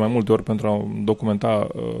emisiunea de mai multe ori pentru a documenta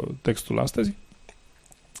textul astăzi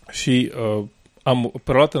și am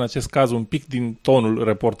preluat în acest caz un pic din tonul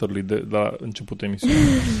reporterului de la începutul emisiunii.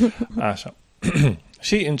 Așa.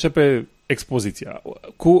 Și începe expoziția.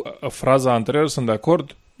 Cu fraza anterioară sunt de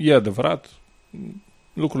acord, e adevărat,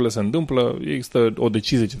 lucrurile se întâmplă, există o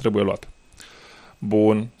decizie ce trebuie luată.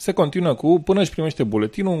 Bun. Se continuă cu, până își primește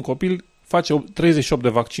buletinul, un copil face 38 de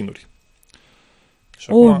vaccinuri. Și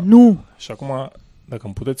acum, nu! Și acum, dacă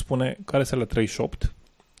îmi puteți spune care sunt la 38,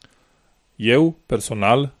 eu,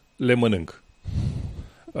 personal, le mănânc.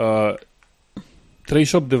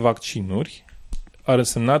 38 de vaccinuri ar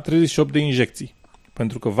însemna 38 de injecții.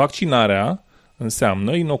 Pentru că vaccinarea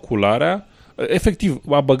înseamnă inocularea, efectiv,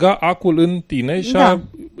 a băga acul în tine și a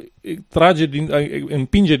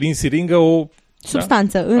împinge din siringă o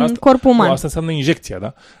substanță în corpul uman. Asta înseamnă injecția,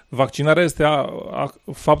 da? Vaccinarea este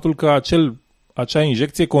faptul că acea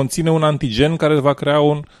injecție conține un antigen care va crea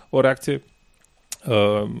o reacție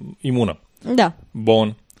imună. Da.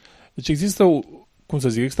 Bun. Deci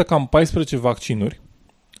există cam 14 vaccinuri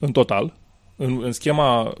în total, în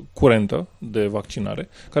schema curentă de vaccinare,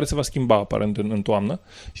 care se va schimba aparent în toamnă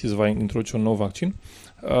și se va introduce un nou vaccin.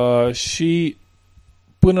 Și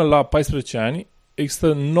până la 14 ani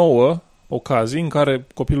există 9 ocazii în care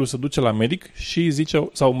copilul se duce la medic și zice,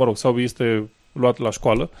 sau este luat la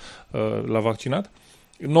școală, la vaccinat,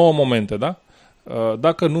 9 momente, da?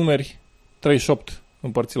 Dacă numeri 38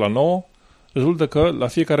 împărțit la 9, rezultă că la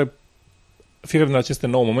fiecare din aceste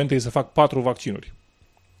 9 momente îi se fac 4 vaccinuri.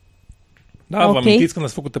 Da, okay. Vă amintiți când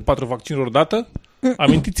ați făcut câte 4 vaccinuri odată?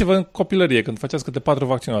 Amintiți-vă în copilărie când faceați câte 4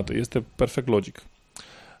 vaccinuri odată. Este perfect logic.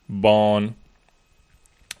 Bun.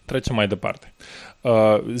 Trecem mai departe.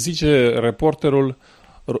 Zice reporterul,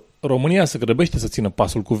 România se grăbește să țină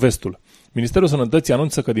pasul cu vestul. Ministerul Sănătății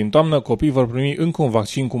anunță că din toamnă copiii vor primi încă un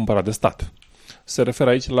vaccin cumpărat de stat. Se referă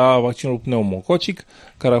aici la vaccinul pneumococic,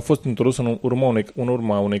 care a fost introdus în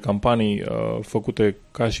urma unei campanii făcute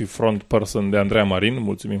ca și front person de Andreea Marin.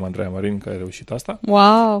 Mulțumim, Andreea Marin, că ai reușit asta.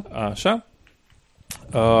 Wow! Așa.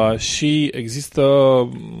 Și există,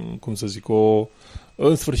 cum să zic,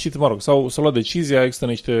 în sfârșit, s-a luat decizia, există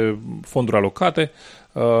niște fonduri alocate.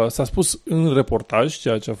 S-a spus în reportaj,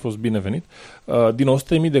 ceea ce a fost binevenit, din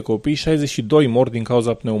 100.000 de copii, 62 mor din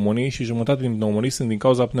cauza pneumoniei și jumătate din pneumonii sunt din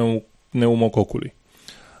cauza pneumococului.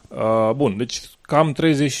 Bun, deci cam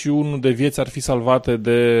 31 de vieți ar fi salvate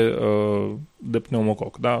de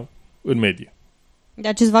pneumococ, da? În medie. De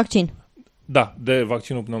acest vaccin? Da, de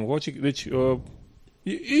vaccinul pneumococic. Deci, eu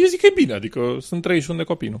zic că e bine, adică sunt 31 de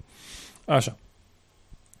copii, nu? Așa.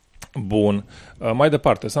 Bun. Mai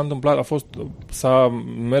departe, s-a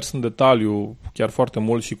mers în detaliu chiar foarte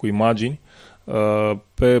mult și cu imagini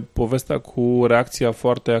pe povestea cu reacția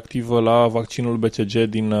foarte activă la vaccinul BCG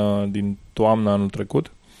din toamna anul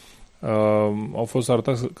trecut. Au fost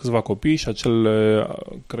arătați câțiva copii și acele,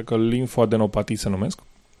 cred că limfoadenopatii se numesc,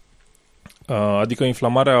 adică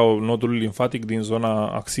inflamarea nodului limfatic din zona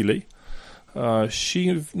axilei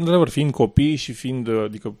și, într-adevăr, fiind copii și fiind,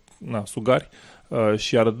 adică, sugari,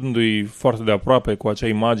 și arătându-i foarte de aproape cu acea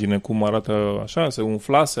imagine cum arată așa, se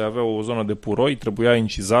umflase, avea o zonă de puroi, trebuia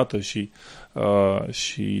incizată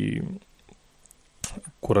și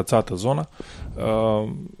curățată zona.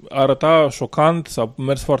 Arăta șocant, s-a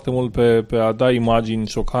mers foarte mult pe a da imagini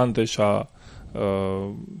șocante și a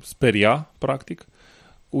speria, practic.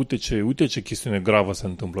 Uite ce chestiune gravă se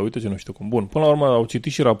întâmplă, uite ce nu știu cum. Bun, până la urmă au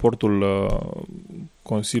citit și raportul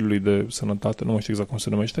Consiliului de Sănătate, nu mai știu exact cum se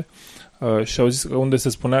numește, și au zis unde se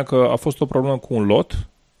spunea că a fost o problemă cu un lot,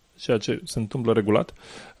 ceea ce se întâmplă regulat,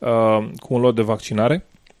 cu un lot de vaccinare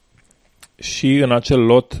și în acel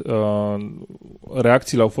lot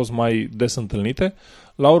reacțiile au fost mai des întâlnite.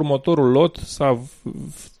 La următorul lot s-a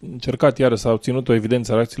încercat s-a obținut o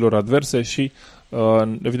evidență a reacțiilor adverse și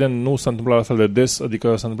evident nu s-a întâmplat la fel de des,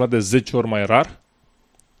 adică s-a întâmplat de 10 ori mai rar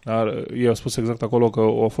Dar ei au spus exact acolo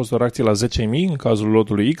că a fost o reacție la 10.000 în cazul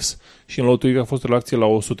lotului X și în lotul Y a fost o reacție la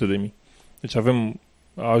 100.000. Deci a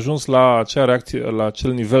ajuns la acea reacție, la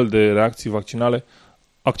acel nivel de reacții vaccinale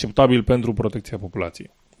acceptabil pentru protecția populației.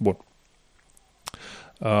 Bun.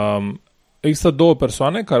 Există 2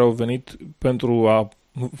 persoane care au venit pentru a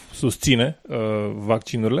susține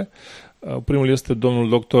vaccinurile. Primul este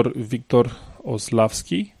domnul dr. Victor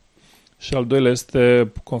Oslavski și al doilea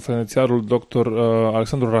este conferențiarul dr.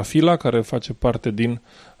 Alexandru Rafila, care face parte din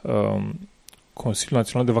Consiliul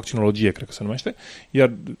Național de Vaccinologie, cred că se numește,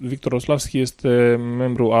 iar Victor Oslavski este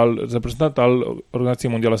reprezentant al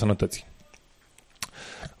Organizației Mondiale a Sănătății.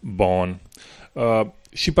 Bun.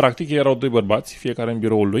 Și practic erau 2 bărbați, fiecare în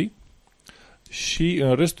biroul lui, și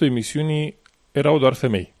în restul emisiunii erau doar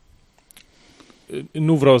femei.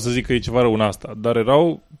 Nu vreau să zic că e ceva rău în asta, dar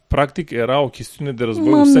era o chestiune de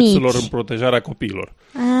războiul sexurilor în protejarea copiilor.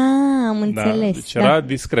 Am înțeles. Deci era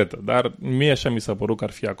discretă, dar mie așa mi s-a părut că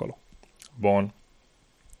ar fi acolo. Bun.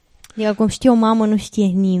 Eu acum știu o mamă, nu știe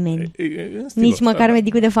nimeni. Nici măcar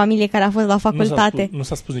medicul de familie care a fost la facultate. Nu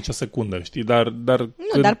s-a spus nicio secundă, știi? Dar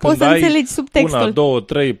dar poți să înțelegi subtextul. 1, 2,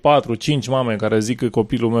 3, 4, 5 mame care zic că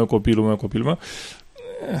copilul meu,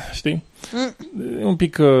 știi? E un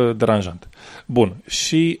pic deranjant. Bun.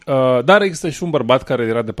 Și, dar există și un bărbat care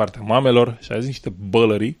era de partea mamelor și a zis niște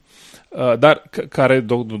bălării, dar care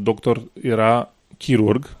doctor era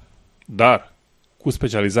chirurg, dar cu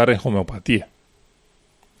specializare în homeopatie.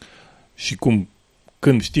 Și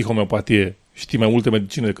când știi homeopatie, știi mai multe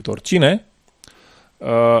medicină decât oricine,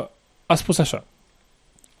 a spus așa: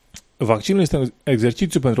 vaccinul este un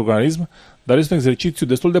exercițiu pentru organism, dar este un exercițiu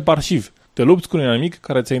destul de parșiv. Te lupți cu un inamic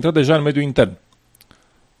care ți-a intrat deja în mediul intern.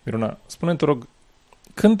 Miruna, spune-mi, te rog,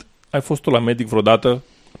 când ai fost tu la medic vreodată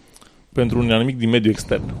pentru un inamic din mediul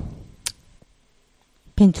extern?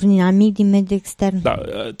 Pentru un inamic din mediul extern? Da,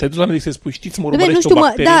 te-ai dus la medic să-i spui, știți, mă urmărește o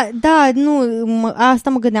bacterie? Asta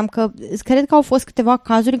mă gândeam, că cred că au fost câteva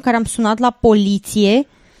cazuri în care am sunat la poliție,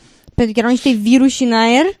 pentru că erau niște viruși în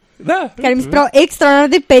aer, care mi se păreau extraordinar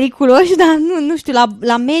de periculoși, dar nu știu,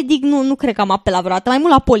 la medic nu cred că am apelat vreodată, mai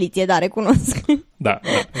mult la poliție, da, recunosc. Da,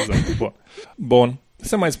 exact. Bun.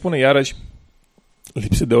 Se mai spune iarăși,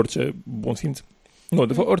 lipsit de orice bun simț,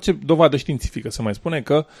 de fapt, orice dovadă științifică, se mai spune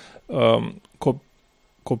că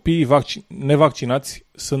copiii nevaccinați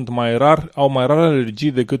au mai rar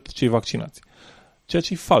alergii decât cei vaccinați. Ceea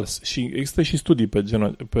ce e fals. Și există și studii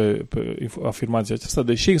pe afirmația aceasta,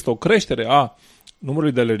 deși există o creștere a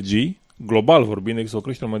numărului de alergii, global vorbind, există o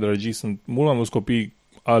creștere a numărului de alergii, sunt mult mai mulți copii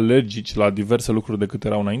alergici la diverse lucruri decât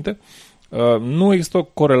erau înainte, nu există o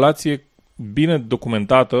corelație bine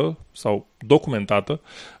documentată sau documentată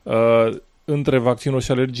între vaccinuri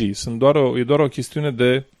și alergii. E doar o chestiune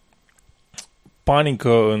de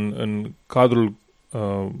panică în cadrul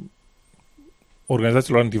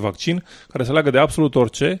organizațiilor antivaccin, care se leagă de absolut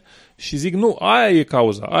orice și zic, nu, aia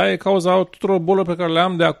e cauza tuturor bolilor pe care le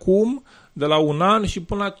am de acum, de la 1 an și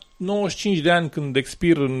până la 95 de ani când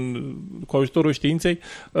expir cu ajutorul științei,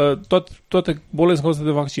 toate bolile sunt cauzate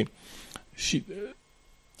de vaccin. Și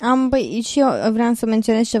și eu vreau să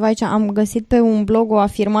menționez ceva aici. Am găsit pe un blog o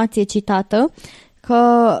afirmație citată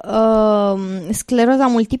că scleroza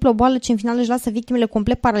multiplă, o boală ce în final își lasă victimele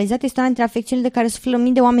complet paralizate, este una dintre afecțiunile de care suferă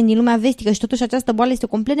mii de oameni din lumea vestică și totuși această boală este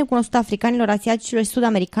complet necunoscută africanilor, asiaticilor și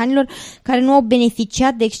sud-americanilor care nu au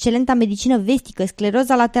beneficiat de excelenta medicină vestică.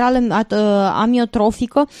 Scleroza laterală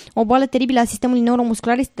amiotrofică, o boală teribilă a sistemului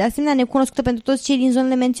neuromuscular, este de asemenea necunoscută pentru toți cei din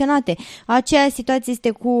zonele menționate. Aceeași situație este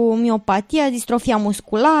cu miopatia, distrofia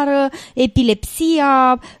musculară,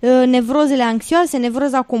 epilepsia, nevrozele anxioase,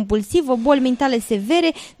 nevroza compulsivă, boli mentale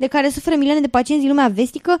severe de care suferă milioane de pacienți din lumea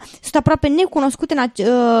vestică, sunt aproape necunoscute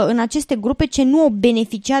în aceste grupe ce nu au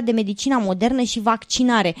beneficiat de medicina modernă și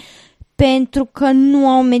vaccinare. Pentru că nu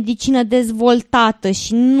au medicină dezvoltată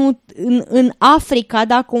și nu în Africa,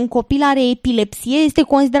 dacă un copil are epilepsie, este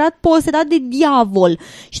considerat posedat de diavol.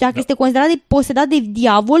 Și dacă este considerat posedat de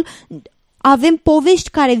diavol, avem povești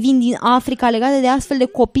care vin din Africa legate de astfel de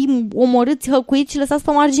copii omorâți, hăcuiți și lăsați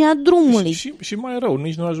pe marginea drumului. Și mai rău,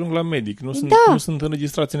 nici nu ajung la medic, nu sunt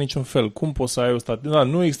înregistrați în niciun fel. Cum poți să ai o statistică? Da,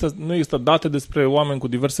 nu există date despre oameni cu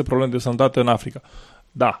diverse probleme de sănătate în Africa.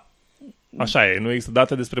 Da, așa e, nu există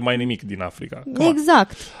date despre mai nimic din Africa.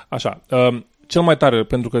 Exact. Așa, cel mai tare,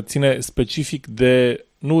 pentru că ține specific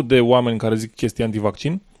nu de oameni care zic chestii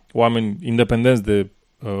antivaccin, oameni independenți de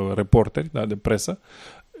reporteri, da, de presă,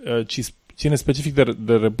 ci ține specific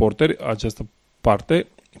de reporteri această parte,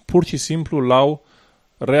 pur și simplu l-au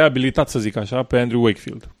reabilitat, să zic așa, pe Andrew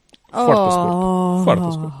Wakefield.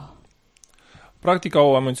 Foarte scurt. Practic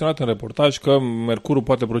au menționat în reportaj că mercurul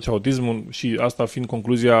poate produce autismul și asta fiind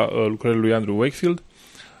concluzia lucrării lui Andrew Wakefield.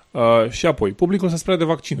 Și apoi, publicul se sperie de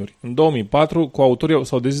vaccinuri. În 2004, coautorii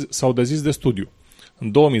s-au dezis de studiu.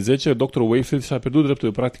 În 2010, Dr. Wakefield și-a pierdut dreptul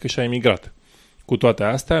de practică și a emigrat. Cu toate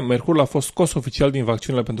astea, mercurul a fost scos oficial din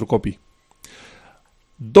vaccinurile pentru copii.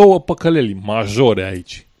 2 păcăleli majore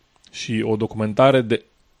aici și o documentare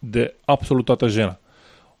de absolut toată jena.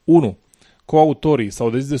 1. Coautorii s-au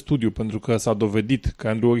dezis de studiu pentru că s-a dovedit că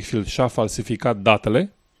Andrew Wakefield și-a falsificat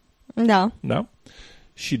datele. Da.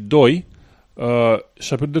 Și 2.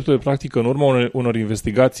 Și-a pierdut dreptul de practică în urma unor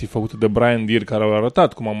investigații făcute de Brian Deere, care au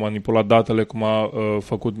arătat cum a manipulat datele, cum a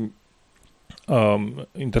făcut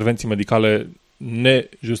intervenții medicale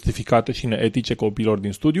nejustificate și neetice copiilor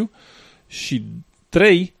din studiu. Și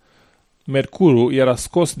 3. Mercurul era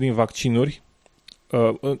scos din vaccinuri.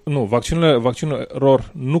 Vaccinul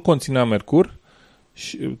ROR nu conținea mercur,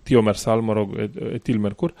 tiomersal,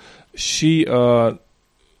 etilmercur, și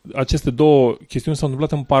aceste 2 chestiuni s-au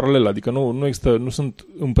întâmplat în paralel, adică nu sunt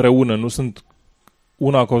împreună, nu sunt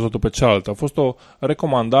una cauzată pe cealaltă. A fost o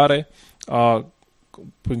recomandare a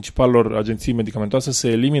principalelor agenții medicamentoase să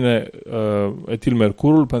elimine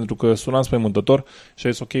etilmercurul pentru că suna înspăimântător și a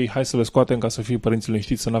zis ok, hai să le scoatem ca să fie părinții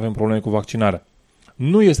liniștiți, să nu avem probleme cu vaccinarea.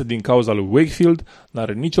 Nu este din cauza lui Wakefield,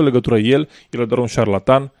 n-are nicio legătură el e doar un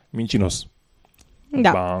șarlatan mincinos.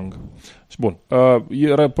 Da. Bang. Și bun,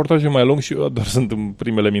 reportajul e mai lung și doar sunt în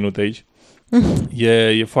primele minute aici.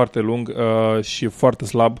 E foarte lung și e foarte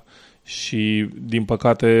slab și din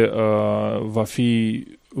păcate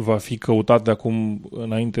va fi căutat de acum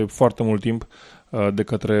înainte foarte mult timp de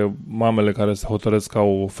către mamele care se hotărăsc că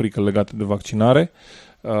au o frică legată de vaccinare.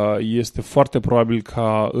 Este foarte probabil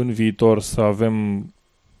ca în viitor să avem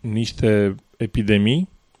niște epidemii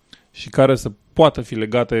și care să poată fi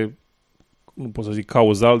legate, nu pot să zic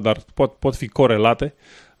cauzal, dar pot fi corelate,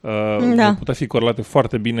 pot fi corelate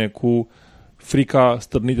foarte bine cu frica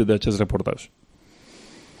stârnită de acest reportaj.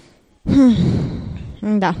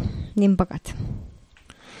 Da, din păcate.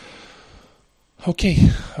 Ok,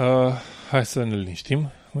 hai să ne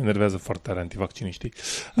liniștim. Mă enervează foarte tare antivacciniștii.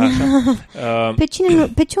 Așa.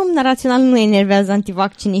 Pe ce om rațional nu enervează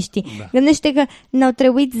antivacciniștii? Da. Gândește că ne-au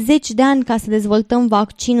trebuit 10 de ani ca să dezvoltăm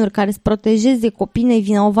vaccinuri care să protejeze copiii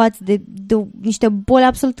nevinovați de niște boli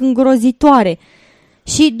absolut îngrozitoare.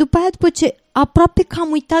 Și după aia, după ce aproape că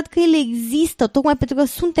am uitat că ele există, tocmai pentru că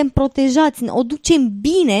suntem protejați, o ducem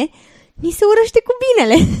bine, ni se urăște cu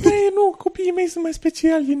binele. Nu, copiii mei sunt mai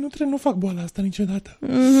speciali, nu fac boala asta niciodată.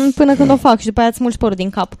 Până când o fac și după aia îți smulgi părul din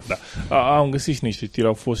cap. Da. Am găsit și niște știri,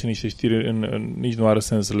 au fost și niște știri, nici nu are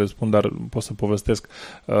sens să le spun, dar pot să povestesc,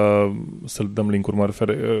 să-l dăm link-uri, mă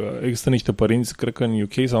refer. Există niște părinți, cred că în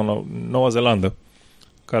UK sau în Noua Zeelandă,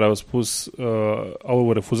 care au spus,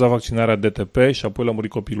 au refuzat vaccinarea DTP și apoi le-a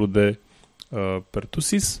murit copilul de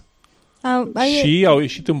pertussis și au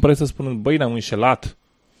ieșit în presă spunând, băi, ne-am înșelat.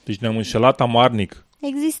 Deci ne-am înșelat amarnic.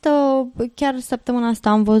 Există, chiar săptămâna asta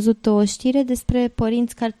am văzut o știre despre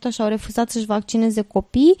părinți care tot așa au refuzat să-și vaccineze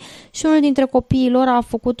copiii și unul dintre copiii lor a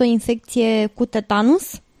făcut o infecție cu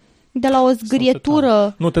tetanus de la o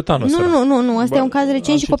zgârietură. Nu, tetanus. Nu, asta e un caz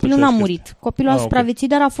recent și copilul n-a murit. Copilul a supraviețuit,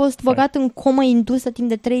 dar a fost băgat în comă indusă timp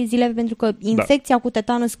de 3 zile pentru că infecția cu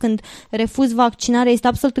tetanus când refuzi vaccinarea este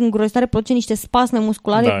absolut îngrozitoare, produce niște spasme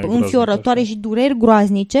musculare înfiorătoare și dureri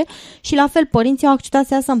groaznice și la fel părinții au acceptat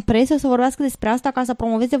să iasă în presă să vorbească despre asta ca să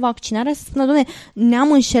promoveze vaccinarea, să spună, doamne,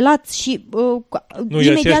 ne-am înșelat și nu,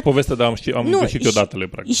 e aceeași poveste, dar am găsit eu datele,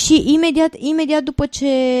 practic. Și imediat după ce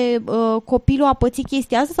copilul a pățit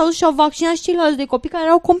chestia asta, s-au dus și au vaccinat și ceilalți de copii care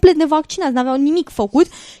erau complet nevaccinați, n-aveau nimic făcut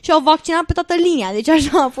și au vaccinat pe toată linia. Deci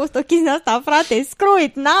așa a fost o chestie asta, frate, screw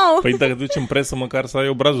it now! Păi dacă duci în presă, măcar să ai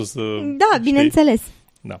obrazul să... Da, bineînțeles.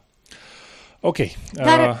 Da. Ok.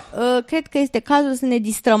 Dar cred că este cazul să ne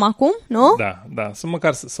distrăm acum, nu? Da.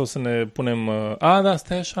 Sau să ne punem... da,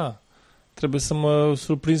 stai așa. Trebuie să mă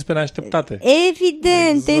surprinzi pe neașteptate.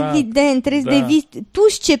 Evident. Trebuie să devii tu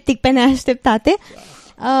sceptic pe neașteptate.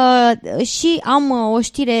 Și am o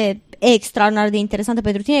știre extraordinar de interesantă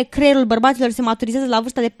pentru tine. Creierul bărbaților se maturizează la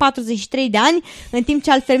vârsta de 43 de ani, în timp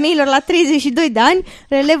ce al femeilor la 32 de ani,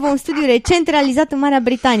 relevă un studiu recent realizat în Marea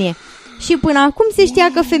Britanie. Și până acum se știa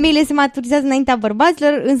că femeile se maturizează înaintea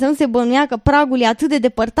bărbaților, însă nu se bănuia că pragul e atât de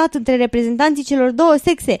depărtat între reprezentanții celor două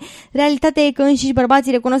sexe. Realitatea e că înșiși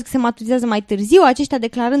bărbații recunosc că se maturizează mai târziu, aceștia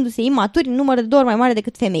declarându-se imaturi în număr de 2 ori mai mare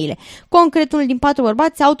decât femeile. Concret, unul din 4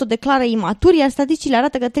 bărbați se autodeclară imaturi, iar statisticile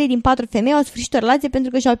arată că 3 din 4 femei au sfârșit o relație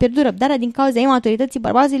pentru că și-au pierdut răbdarea din cauza imaturității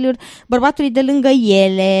bărbatului de lângă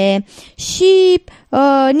ele. Și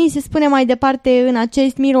Ni se spune mai departe în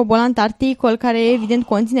acest mirobolant articol, care evident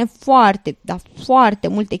conține foarte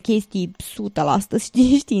multe chestii 100%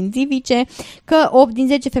 științifice, că 8 din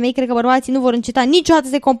 10 femei cred că bărbații nu vor înceta niciodată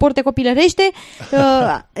să se comporte copilărește,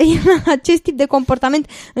 acest tip de comportament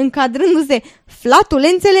încadrându-se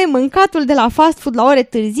flatulențele, mâncatul de la fast food la ore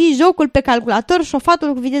târzii, jocul pe calculator,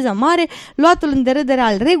 șofatul cu viteză mare, luatul în derâdere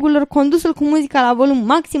al regulilor, condusul cu muzica la volum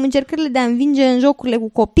maxim, încercările de a învinge în jocurile cu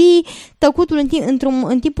copiii, tăcutul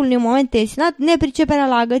în timpul unui moment tensionat, nepriceperea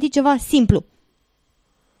la a găti ceva simplu.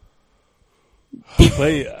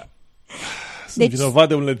 Băi, sunt vinovat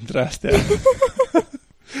de unele dintre astea.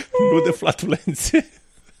 Nu de flatulențe.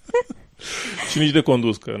 Și nici de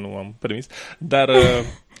condus, că nu am permis. Dar...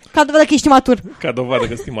 ca dovadă că ești matur. Ca dovadă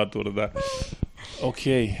că ești matur, da. Ok.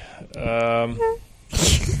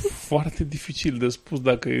 Foarte dificil de spus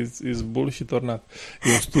dacă e bullshit or not.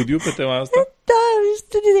 E un studiu pe tema asta? Da, un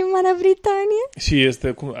studiu din Marea Britanie. Și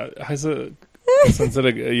este... Hai să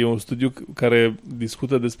înțeleg. E un studiu care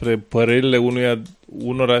discută despre părerile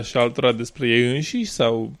unora și altora despre ei înșiși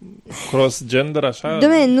sau cross-gender, așa?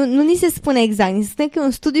 Dom'le, nu ni se spune exact. Ni se spune că e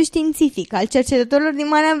un studiu științific al cercetătorilor din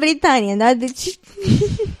Marea Britanie, da? Deci...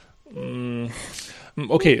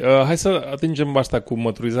 Ok, hai să atingem asta cu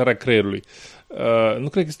maturizarea creierului. Nu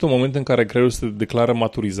cred că este un moment în care creierul se declară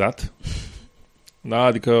maturizat. Da?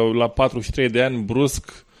 Adică la 43 de ani,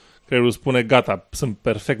 brusc, creierul spune, gata, sunt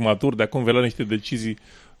perfect matur, de acum vei lua niște decizii,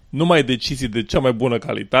 numai decizii de cea mai bună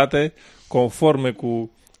calitate, conforme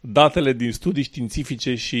cu datele din studii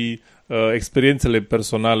științifice și experiențele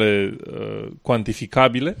personale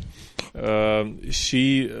cuantificabile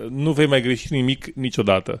și nu vei mai greși nimic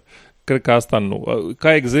niciodată. Cred că asta nu.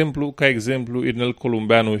 Ca exemplu, Irnel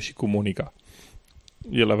Columbeanu și cu Monica.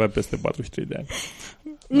 El avea peste 43 de ani.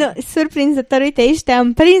 Nu, surprinzător, uite, aici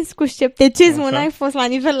te-am prins cu scepticismul, n-ai fost la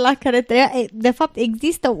nivelul la care treia. De fapt,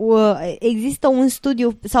 există un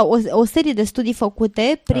studiu sau o serie de studii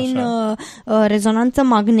făcute prin rezonanță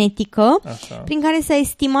magnetică, prin care s-a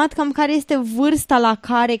estimat cam care este vârsta la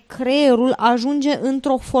care creierul ajunge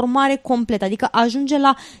într-o formare completă, adică ajunge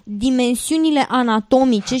la dimensiunile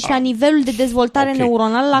anatomice și la nivelul de dezvoltare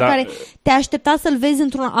neuronală la care te aștepta să-l vezi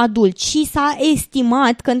într-un adult. Și s-a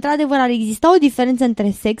estimat că, într-adevăr, ar exista o diferență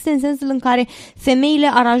între sexe, în sensul în care femeile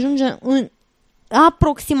ar ajunge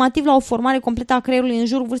aproximativ la o formare completă a creierului în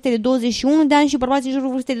jurul vârstei de 21 de ani și bărbații în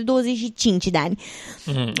jurul vârstei de 25 de ani.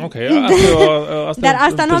 Ok. Dar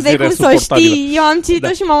asta nu aveai cum să o știi. Eu am citit-o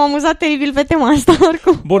și m-am amuzat teribil pe tema asta,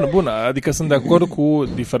 oricum. Bun. Adică sunt de acord cu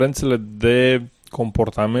diferențele de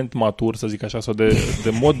comportament matur, să zic așa, sau de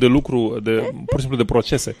mod de lucru, pur și simplu de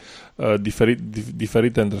procese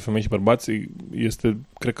diferite între femei și bărbați. Este,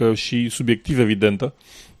 cred că, și subiectiv evidentă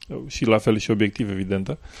și la fel și obiectiv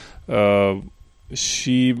evidentă.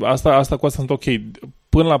 Și asta cu asta sunt ok.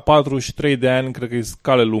 Până la 43 de ani cred că e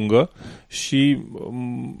scale lungă și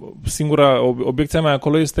singura obiecția mea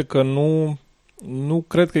acolo este că nu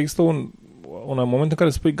cred că există un moment în care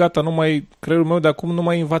spui, gata, creierul meu de acum nu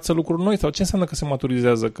mai învață lucruri noi, sau ce înseamnă că se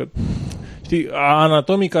maturizează? Că, știi,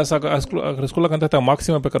 anatomica a crescut la cantitatea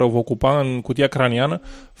maximă pe care o va ocupa în cutia craniană,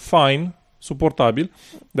 fine, suportabil,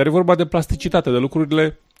 dar e vorba de plasticitate, de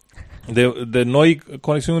lucrurile, de noi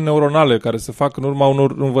conexiuni neuronale care se fac în urma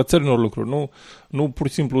unor învățări unor lucruri. Nu pur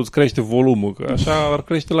și simplu îți crește volumul, că așa ar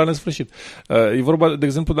crește la nesfârșit. E vorba, de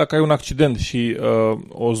exemplu, dacă ai un accident și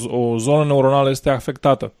o zonă neuronală este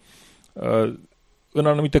afectată, în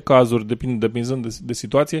anumite cazuri, depinzând de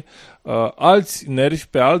situație, alți nervi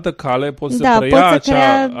pe altă cale pot să preia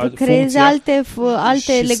acea creeze alte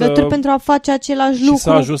legături pentru a face același lucru. Și să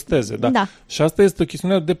ajusteze, da. Și asta este o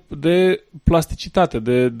chestiune de plasticitate,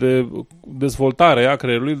 de dezvoltare a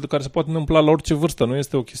creierului, de care se poate întâmpla la orice vârstă. Nu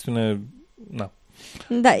este o chestiune...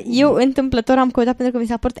 Da, eu întâmplător am căutat pentru că mi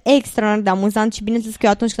s-a părut extraordinar de amuzant și bineînțeles că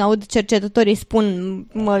eu atunci când aud cercetătorii spun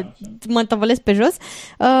mă tăvălesc pe jos.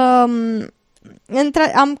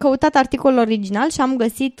 Am căutat articolul original și am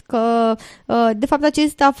găsit că de fapt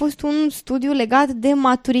acesta a fost un studiu legat de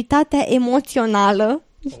maturitatea emoțională.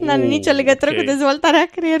 Nu are nicio legătură cu dezvoltarea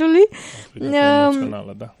creierului.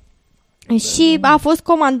 Emoțională, da. Și a fost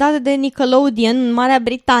comandat de Nickelodeon în Marea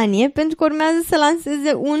Britanie pentru că urmează să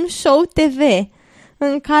lanseze un show TV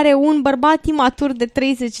în care un bărbat imatur de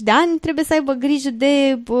 30 de ani trebuie să aibă grijă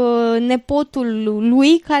de nepotul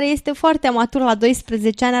lui, care este foarte matur la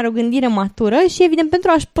 12 ani, are o gândire matură și, evident,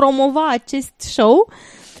 pentru a-și promova acest show,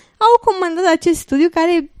 au comandat acest studiu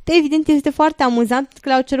care, evident, este foarte amuzant, că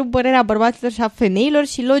le-au cerut părerea bărbaților și a femeilor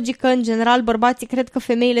și, logică, în general, bărbații cred că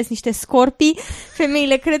femeile sunt niște scorpii,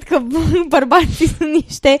 femeile cred că bărbații sunt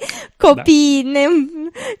niște copii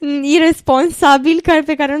irresponsabil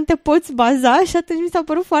pe care nu te poți baza și atunci mi s-a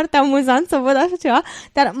părut foarte amuzant să văd așa ceva,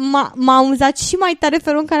 dar m-a amuzat și mai tare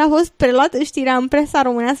felul în care a fost preluată știrea în presa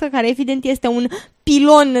românească, care evident este un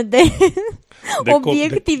pilon de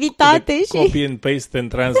obiectivitate de și copy and paste and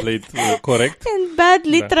translate corect. And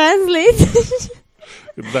badly translate.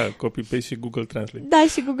 Da, copy-paste și Google Translate. Da,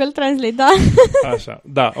 și Google Translate, da. Așa,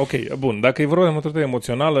 da, ok, bun. Dacă e vorba de maturitate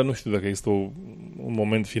emoțională, nu știu dacă este un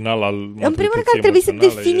moment final al maturității. În primul rând că trebuie să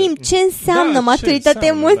definim ce înseamnă maturitate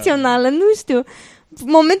emoțională, nu știu.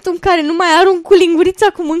 Momentul în care nu mai arunc cu lingurița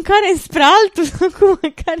cu mâncare spre altul, cu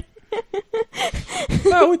mâncare.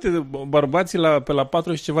 Da, uite, bărbații pe la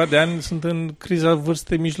 40 și ceva de ani sunt în criza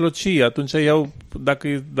vârstei mijlocii. Atunci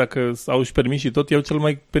dacă au-și permis și tot, iau cel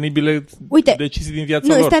mai penibile decizii din viața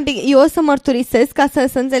lor. Nu, stai un pic, eu o să mărturisesc ca să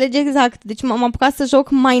înțelegi exact. Deci m-am apucat să joc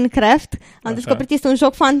Minecraft, am descoperit, este un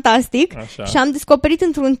joc fantastic. Așa. Și am descoperit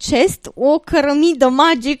într-un chest o cărămidă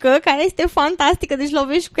magică care este fantastică, deci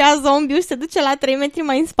lovești cu ea zombiul și se duce la 3 metri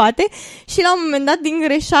mai în spate și la un moment dat, din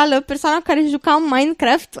greșeală, persoana care juca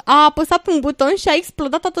Minecraft a apăsat pe un buton și a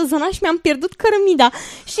explodat toată zona și mi-am pierdut cărămida.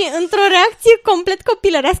 Și într-o reacție complet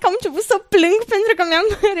copilărească am început să plâng pentru că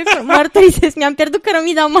mi-am pierdut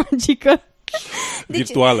cărămida magică. Deci,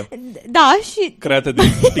 virtuală. Da, și creată de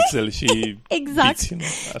pixel și exact. Biți,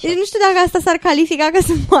 deci nu știu dacă asta s-ar califica că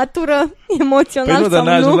sunt matură emoțional sau nu. Păi nu, dar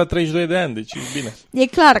n-ai ajuns la 32 de ani, deci e bine. E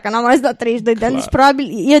clar că n-am ajuns la 32 de ani, deci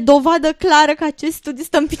probabil e dovadă clară că acest studiu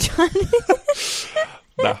stă în picioare.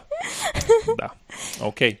 Da.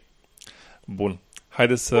 Ok. Bun.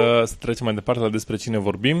 Haideți să trecem mai departe la despre cine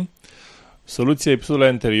vorbim. Soluția episodului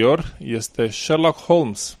anterior este Sherlock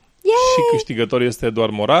Holmes. Yay! Și câștigătorul este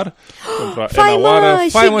Eduard Morar. Pentru a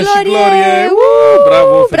Faimă și glorie!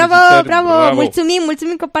 Bravo!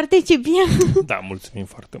 Mulțumim că participi. Da, mulțumim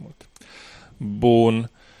foarte mult. Bun.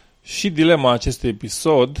 Și dilema acestui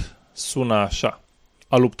episod sună așa.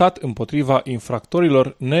 A luptat împotriva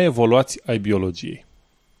infractorilor neevoluați ai biologiei.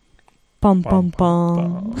 Pam.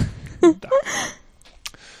 Da.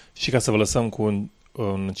 Și ca să vă lăsăm cu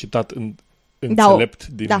un citat înțelept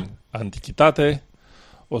din antichitate,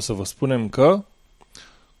 o să vă spunem că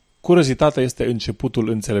curiozitatea este începutul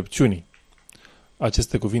înțelepciunii.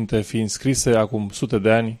 Aceste cuvinte fiind scrise acum sute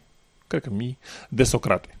de ani, cred că mii, de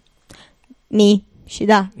Socrate. Și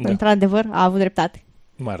da, într-adevăr, a avut dreptate.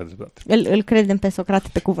 Mare dreptate. Îl credem pe Socrate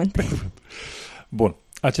pe cuvânt. Bun.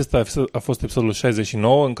 Acesta a fost episodul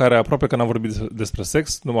 69, în care aproape că n-am vorbit despre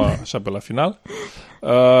sex, numai așa pe la final.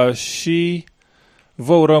 Și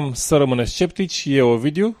vă urăm să rămâneți sceptici. Eu,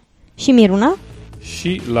 Ovidiu. Și Miruna.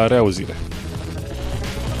 Și la reauzire.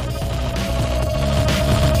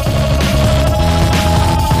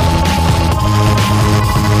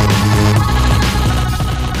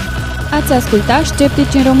 Ați ascultat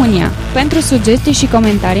Sceptici în România. Pentru sugestii și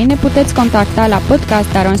comentarii ne puteți contacta la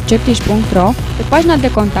podcast@sceptici.ro, pe pagina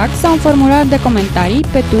de contact sau în formular de comentarii,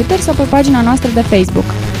 pe Twitter sau pe pagina noastră de Facebook.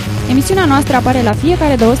 Emisiunea noastră apare la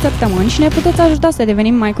fiecare 2 săptămâni și ne puteți ajuta să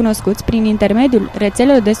devenim mai cunoscuți prin intermediul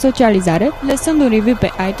rețelelor de socializare, lăsând un review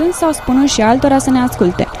pe iTunes sau spunând și altora să ne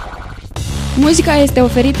asculte. Muzica este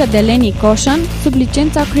oferită de Lenny Koshan sub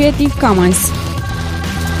licența Creative Commons.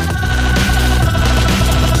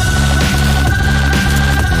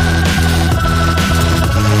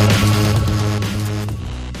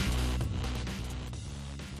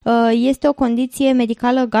 Este o condiție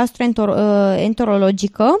medicală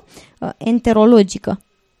gastroenterologică.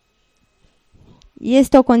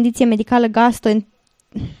 Este o condiție medicală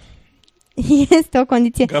este o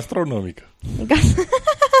condiție gastronomică.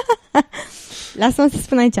 Lasă-mă să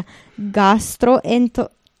spun aici.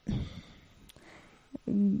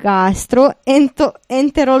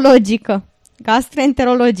 Gastroenterologică.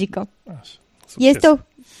 Așa,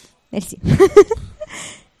 Mersi.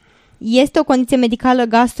 Este o condiție medicală